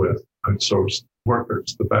them with outsourced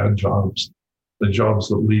workers, the bad jobs, the jobs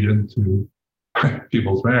that lead into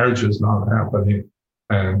people's marriages not happening,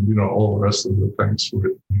 and, all the rest of the things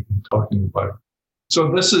we've been talking about.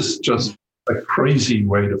 So this is just a crazy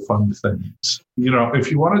way to fund things. If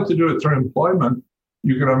you wanted to do it through employment,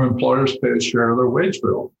 you could have employers pay a share of their wage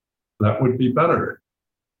bill. That would be better.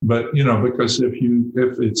 But, because if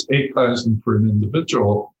it's $8,000 for an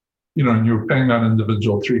individual, and you're paying that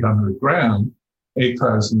individual $300,000,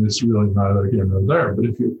 $8,000 is really neither here nor there. But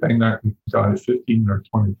if you're paying that guy $15,000 or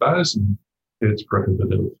 $20,000, it's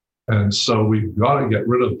prohibitive. And so we've got to get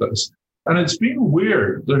rid of this. And it's been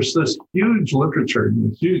weird. There's this huge literature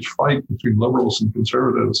and a huge fight between liberals and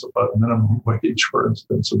conservatives about minimum wage, for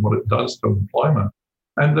instance, and what it does to employment.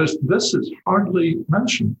 And this is hardly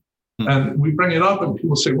mentioned. And we bring it up and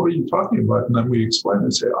people say, what are you talking about? And then we explain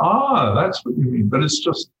and say, that's what you mean. But it's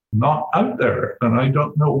just not out there. And I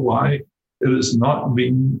don't know why it has not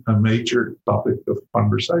been a major topic of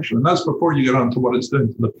conversation. And that's before you get on to what it's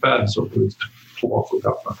doing to the feds or to local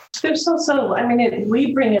government. There's also,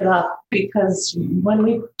 we bring it up because when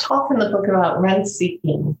we talk in the book about rent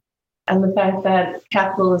seeking and the fact that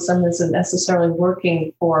capitalism isn't necessarily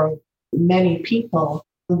working for many people,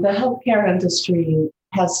 the healthcare industry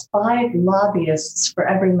has 5 lobbyists for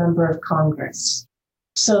every member of Congress.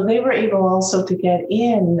 So they were able also to get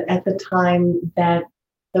in at the time that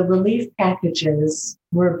the relief packages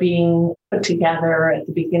were being put together at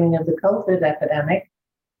the beginning of the COVID epidemic.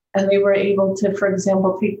 And they were able to, for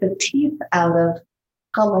example, take the teeth out of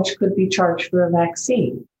how much could be charged for a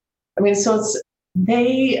vaccine. So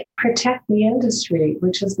they protect the industry,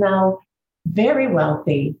 which is now very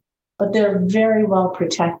wealthy, but they're very well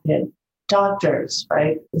protected. Doctors,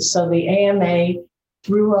 right? So the AMA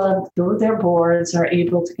through their boards, are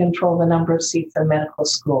able to control the number of seats in medical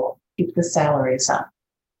school, keep the salaries up.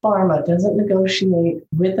 Pharma doesn't negotiate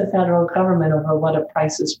with the federal government over what a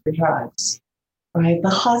price is for drugs, right? The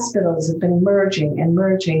hospitals have been merging, and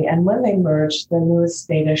when they merge, the newest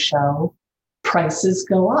data show prices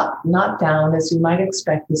go up, not down, as you might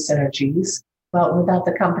expect with synergies, but without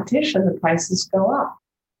the competition, the prices go up.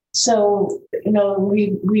 So,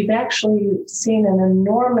 we've actually seen an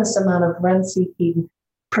enormous amount of rent-seeking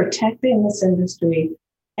protecting this industry.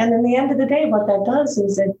 And in the end of the day, what that does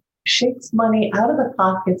is it shakes money out of the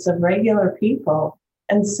pockets of regular people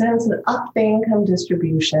and sends it up the income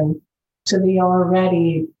distribution to the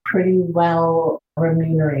already pretty well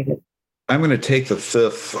remunerated. I'm going to take the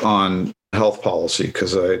fifth on health policy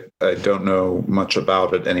because I don't know much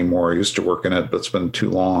about it anymore. I used to work in it, but it's been too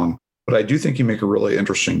long. But I do think you make a really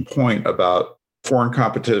interesting point about foreign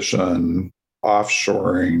competition,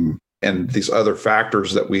 offshoring, and these other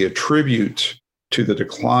factors that we attribute to the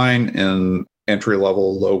decline in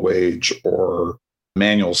entry-level, low-wage, or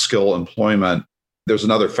manual skill employment. There's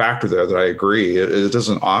another factor there that I agree. It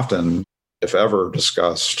isn't often, if ever,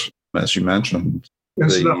 discussed, as you mentioned.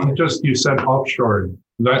 It's not just, you said offshoring.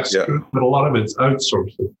 That's true, but a lot of it's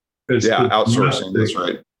outsourcing. Outsourcing, that's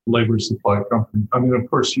right. Labor supply company. I mean, of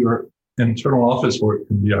course, your internal office work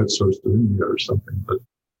can be outsourced to India or something, but,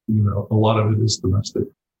 a lot of it is domestic.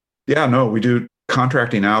 Yeah, no, we do.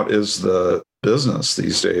 Contracting out is the business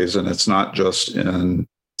these days, and it's not just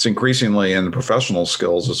it's increasingly in the professional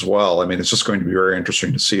skills as well. I mean, it's just going to be very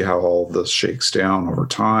interesting to see how all of this shakes down over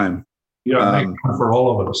time. Yeah, for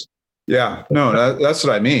all of us. Yeah, no, that's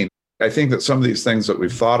what I mean. I think that some of these things that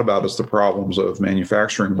we've thought about as the problems of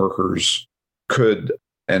manufacturing workers could,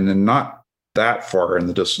 and then not that far in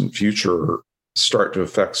the distant future, start to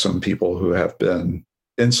affect some people who have been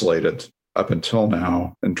insulated up until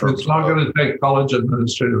now. In terms, it's not going to take college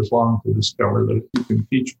administrators long to discover that if you can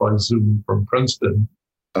teach by Zoom from Princeton,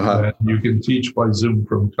 then you can teach by Zoom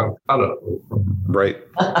from Calcutta. Right.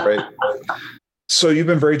 So you've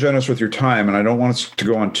been very generous with your time, and I don't want us to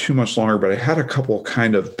go on too much longer, but I had a couple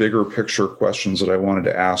kind of bigger picture questions that I wanted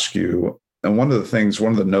to ask you. And one of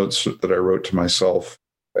the notes that I wrote to myself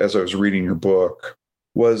as I was reading your book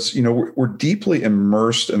was, we're deeply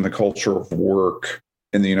immersed in the culture of work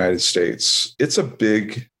in the United States. It's a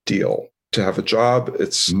big deal to have a job.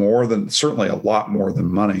 It's certainly a lot more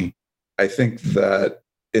than money. I think that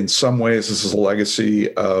in some ways, this is a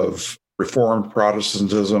legacy of Reformed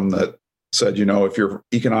Protestantism that said, if you're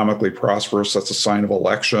economically prosperous, that's a sign of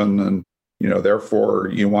election. And, therefore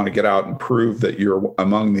you want to get out and prove that you're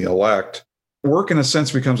among the elect. Work, in a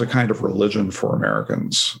sense, becomes a kind of religion for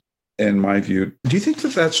Americans, in my view. Do you think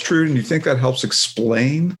that that's true? And do you think that helps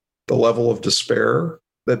explain the level of despair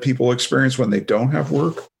that people experience when they don't have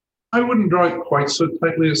work? I wouldn't draw it quite so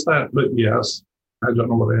tightly as that, but yes. I don't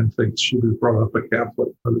know what Anne thinks. She was brought up a Catholic.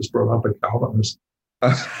 I was brought up a Calvinist.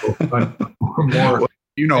 So I'm more...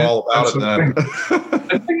 all about it then.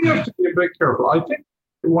 I think you have to be a bit careful. I think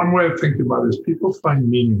one way of thinking about it is people find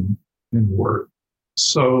meaning in work.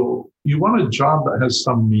 So you want a job that has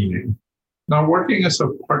some meaning. Now, working as a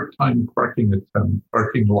part-time parking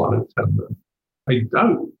lot attendant, I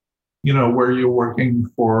doubt, where you're working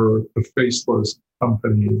for a faceless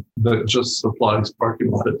company that just supplies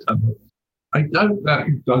parking lot attendants. I doubt that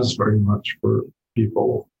it does very much for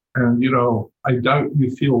people. And, I doubt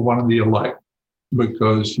you feel one of the elect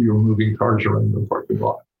because you're moving cars around the parking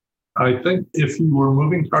lot. I think if you were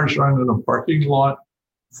moving cars around in a parking lot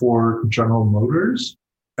for General Motors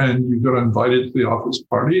and you got invited to the office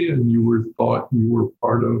party and you thought you were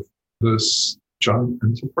part of this giant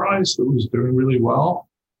enterprise that was doing really well,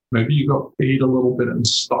 maybe you got paid a little bit in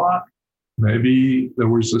stock. Maybe there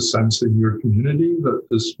was a sense in your community that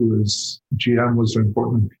GM was an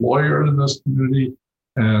important employer in this community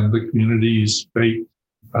and the community's fate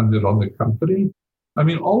depended on the company. I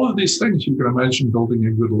mean, all of these things you can imagine building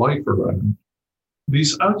a good life around.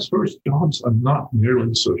 These outsourced jobs, I'm not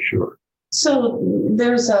nearly so sure. So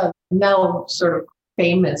there's a now sort of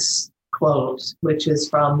famous quote, which is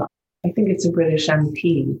from, I think it's a British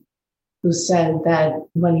MP, who said that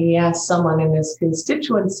when he asked someone in his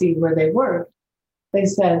constituency where they worked, they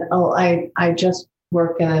said, I just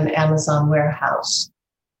work in an Amazon warehouse.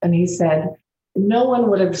 And he said, no one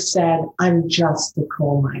would have said, I'm just a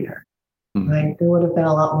coal miner. Right? There would have been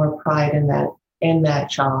a lot more pride in that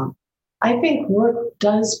job. I think work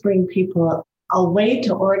does bring people a way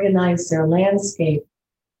to organize their landscape.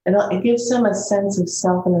 And it gives them a sense of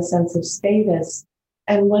self and a sense of status.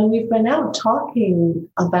 And when we've been out talking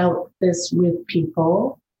about this with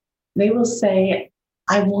people, they will say,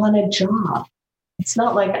 I want a job. It's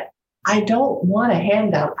not like I don't want a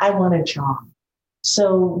handout. I want a job.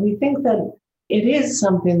 So we think that it is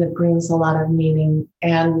something that brings a lot of meaning,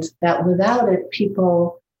 and that without it,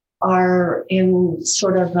 people are in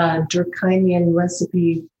sort of a Durkheimian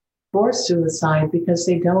recipe for suicide because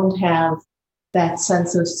they don't have that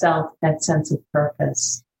sense of self, that sense of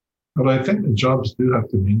purpose. But I think the jobs do have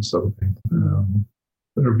to mean something.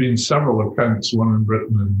 There have been several accounts, one in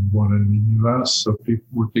Britain and one in the US, of people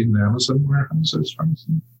working in Amazon warehouses, for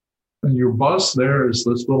instance. And your boss there is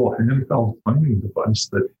this little handheld timing device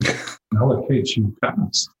that allocates you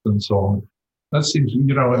tasks and so on. That seems,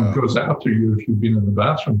 and goes after you if you've been in the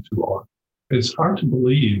bathroom too long. It's hard to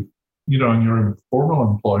believe, in your formal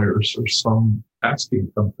employers or some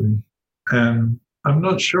tasking company. And I'm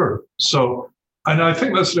not sure. So, and I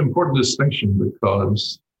think that's an important distinction,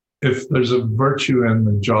 because if there's a virtue in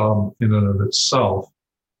the job in and of itself,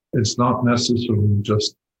 it's not necessarily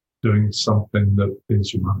just doing something that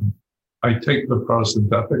pays you money. I take the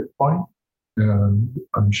Protestant ethic point, and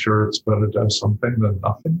I'm sure it's better to have something than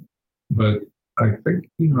nothing. But I think,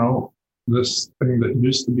 this thing that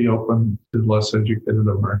used to be open to less educated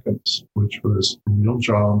Americans, which was a real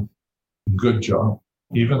job, good job,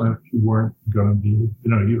 even if you weren't going to be,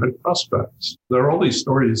 you had prospects. There are all these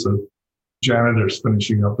stories of janitors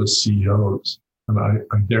finishing up as CEOs, and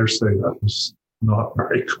I dare say that was not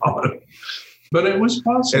very common. But it was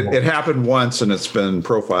possible. It happened once, and it's been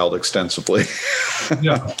profiled extensively.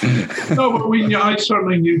 Yeah. No, but I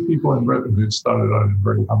certainly knew people in Britain who started out in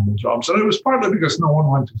very humble jobs. And it was partly because no one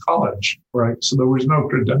went to college, right? So there was no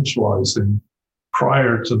credentializing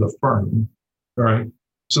prior to the firm, right?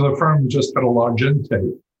 So the firm just had a large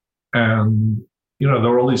intake. And, there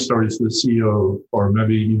were all these stories the CEO or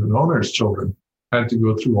maybe even owner's children had to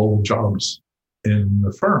go through all the jobs in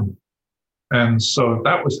the firm. And so if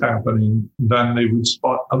that was happening, then they would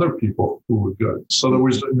spot other people who were good. So there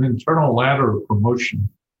was an internal ladder of promotion,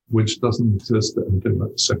 which doesn't exist to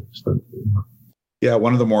the same extent anymore. Yeah,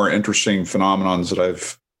 one of the more interesting phenomenons that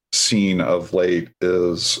I've seen of late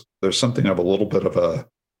is there's something of a little bit of a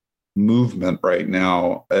movement right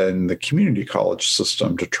now in the community college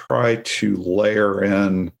system to try to layer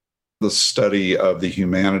in the study of the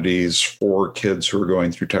humanities for kids who are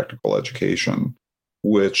going through technical education,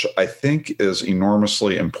 which I think is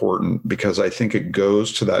enormously important, because I think it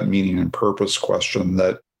goes to that meaning and purpose question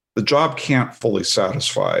that the job can't fully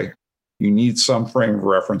satisfy. You need some frame of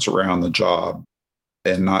reference around the job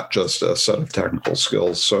and not just a set of technical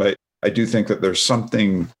skills. So I do think that there's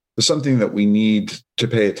something that we need to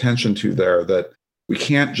pay attention to there, that we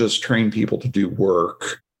can't just train people to do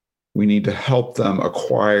work. We need to help them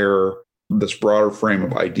acquire this broader frame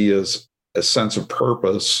of ideas, a sense of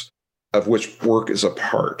purpose, of which work is a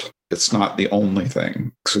part. It's not the only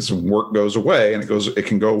thing. Because when work goes away, and it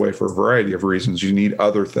can go away for a variety of reasons, you need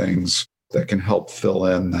other things that can help fill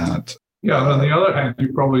in that. Yeah, and on the other hand,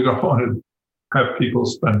 you probably don't want to have people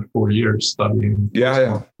spend 4 years studying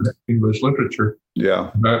English literature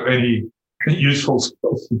about any useful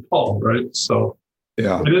skills at all, right? So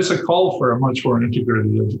it is a call for a much more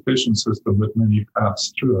integrated education system with many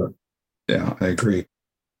paths through it. Yeah, I agree.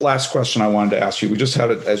 Last question I wanted to ask you. We just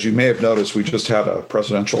had it, as you may have noticed, we just had a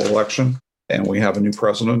presidential election, and we have a new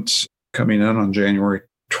president coming in on January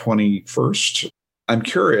 21st. I'm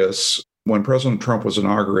curious, when President Trump was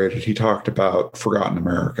inaugurated, he talked about forgotten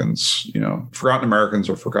Americans. Forgotten Americans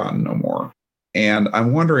are forgotten no more. And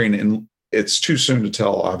I'm wondering, and it's too soon to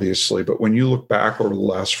tell, obviously, but when you look back over the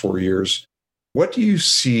last 4 years, what do you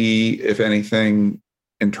see, if anything,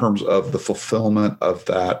 in terms of the fulfillment of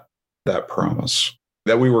that promise?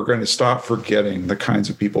 That we were going to stop forgetting the kinds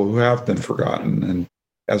of people who have been forgotten, and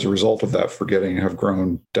as a result of that forgetting have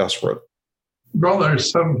grown desperate. Well,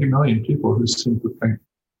 there's 70 million people who seem to think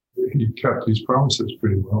he kept these promises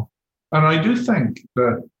pretty well. And I do think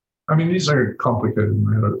that, these are complicated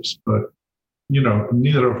matters, but,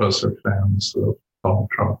 neither of us are fans of Donald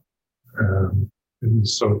Trump. And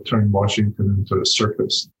he's sort of turned Washington into a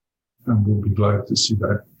circus, and we'll be glad to see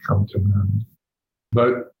that come to an end.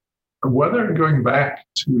 But whether going back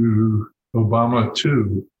to Obama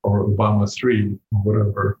 2 or Obama 3, or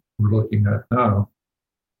whatever we're looking at now,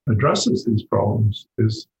 addresses these problems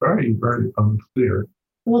is very, very unclear.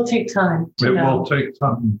 It will take time. It will take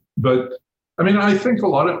time. But I think a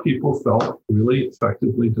lot of people felt really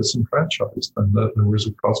effectively disenfranchised, and that there was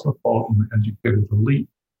a cosmopolitan educated elite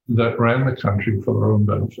that ran the country for their own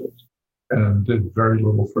benefit and did very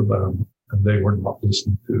little for them, and they were not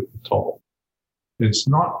listened to at all. It's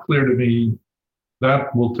not clear to me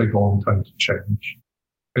that will take a long time to change.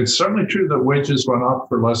 It's certainly true that wages went up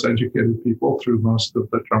for less educated people through most of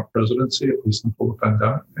the Trump presidency, at least until the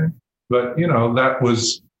pandemic came. But, that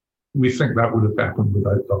was we think that would have happened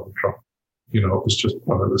without Donald Trump. It was just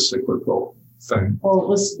part of the cyclical thing. Well, it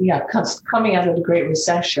was, coming out of the Great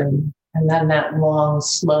Recession and then that long,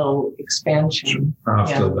 slow expansion.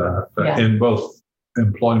 After that, in both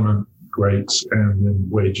employment rates and in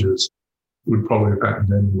wages, would probably have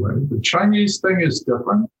happened anyway. The Chinese thing is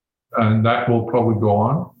different, and that will probably go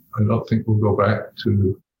on. I don't think we'll go back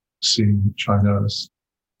to seeing China as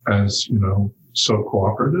so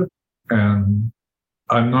cooperative. And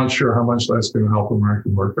I'm not sure how much that's going to help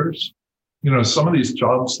American workers. Some of these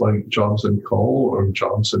jobs, like jobs in coal or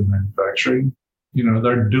jobs in manufacturing,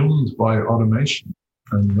 they're doomed by automation,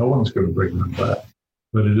 and no one's going to bring them back.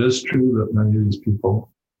 But it is true that many of these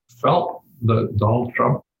people felt that Donald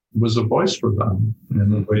Trump was a voice for them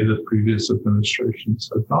in a way that previous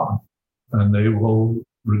administrations had not. And they will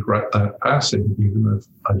regret that passing, even if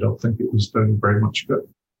I don't think it was doing very much good.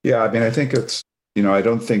 Yeah, I mean, I think it's,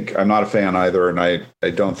 I'm not a fan either. And I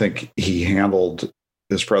don't think he handled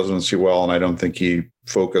his presidency well. And I don't think he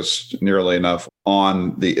focused nearly enough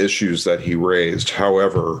on the issues that he raised.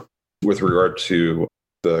 However, with regard to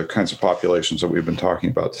the kinds of populations that we've been talking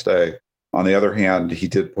about today, on the other hand, he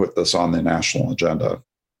did put this on the national agenda.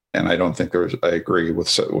 And I don't think I agree with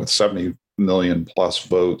 70 million plus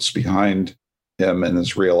votes behind him in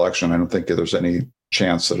his reelection. I don't think there's any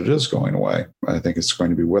chance that it is going away. I think it's going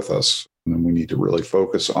to be with us. And we need to really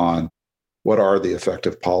focus on what are the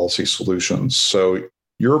effective policy solutions. So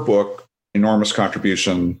your book, enormous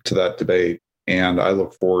contribution to that debate. And I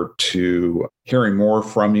look forward to hearing more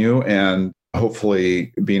from you and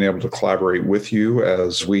hopefully being able to collaborate with you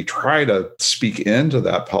as we try to speak into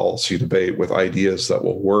that policy debate with ideas that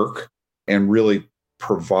will work and really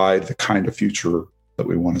provide the kind of future that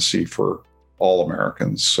we want to see for all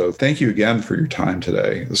Americans. So thank you again for your time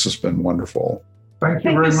today. This has been wonderful. Thank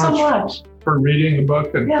you very much for reading the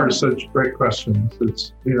book and for such great questions.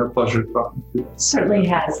 It's been a pleasure talking to you. It certainly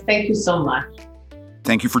has. Thank you so much.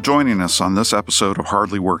 Thank you for joining us on this episode of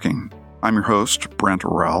Hardly Working. I'm your host, Brent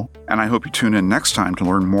Orrell, and I hope you tune in next time to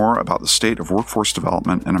learn more about the state of workforce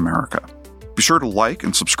development in America. Be sure to like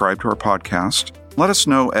and subscribe to our podcast. Let us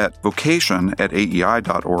know at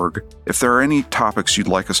vocation@aei.org if there are any topics you'd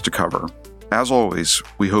like us to cover. As always,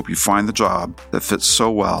 we hope you find the job that fits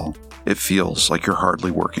so well, it feels like you're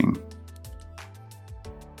hardly working.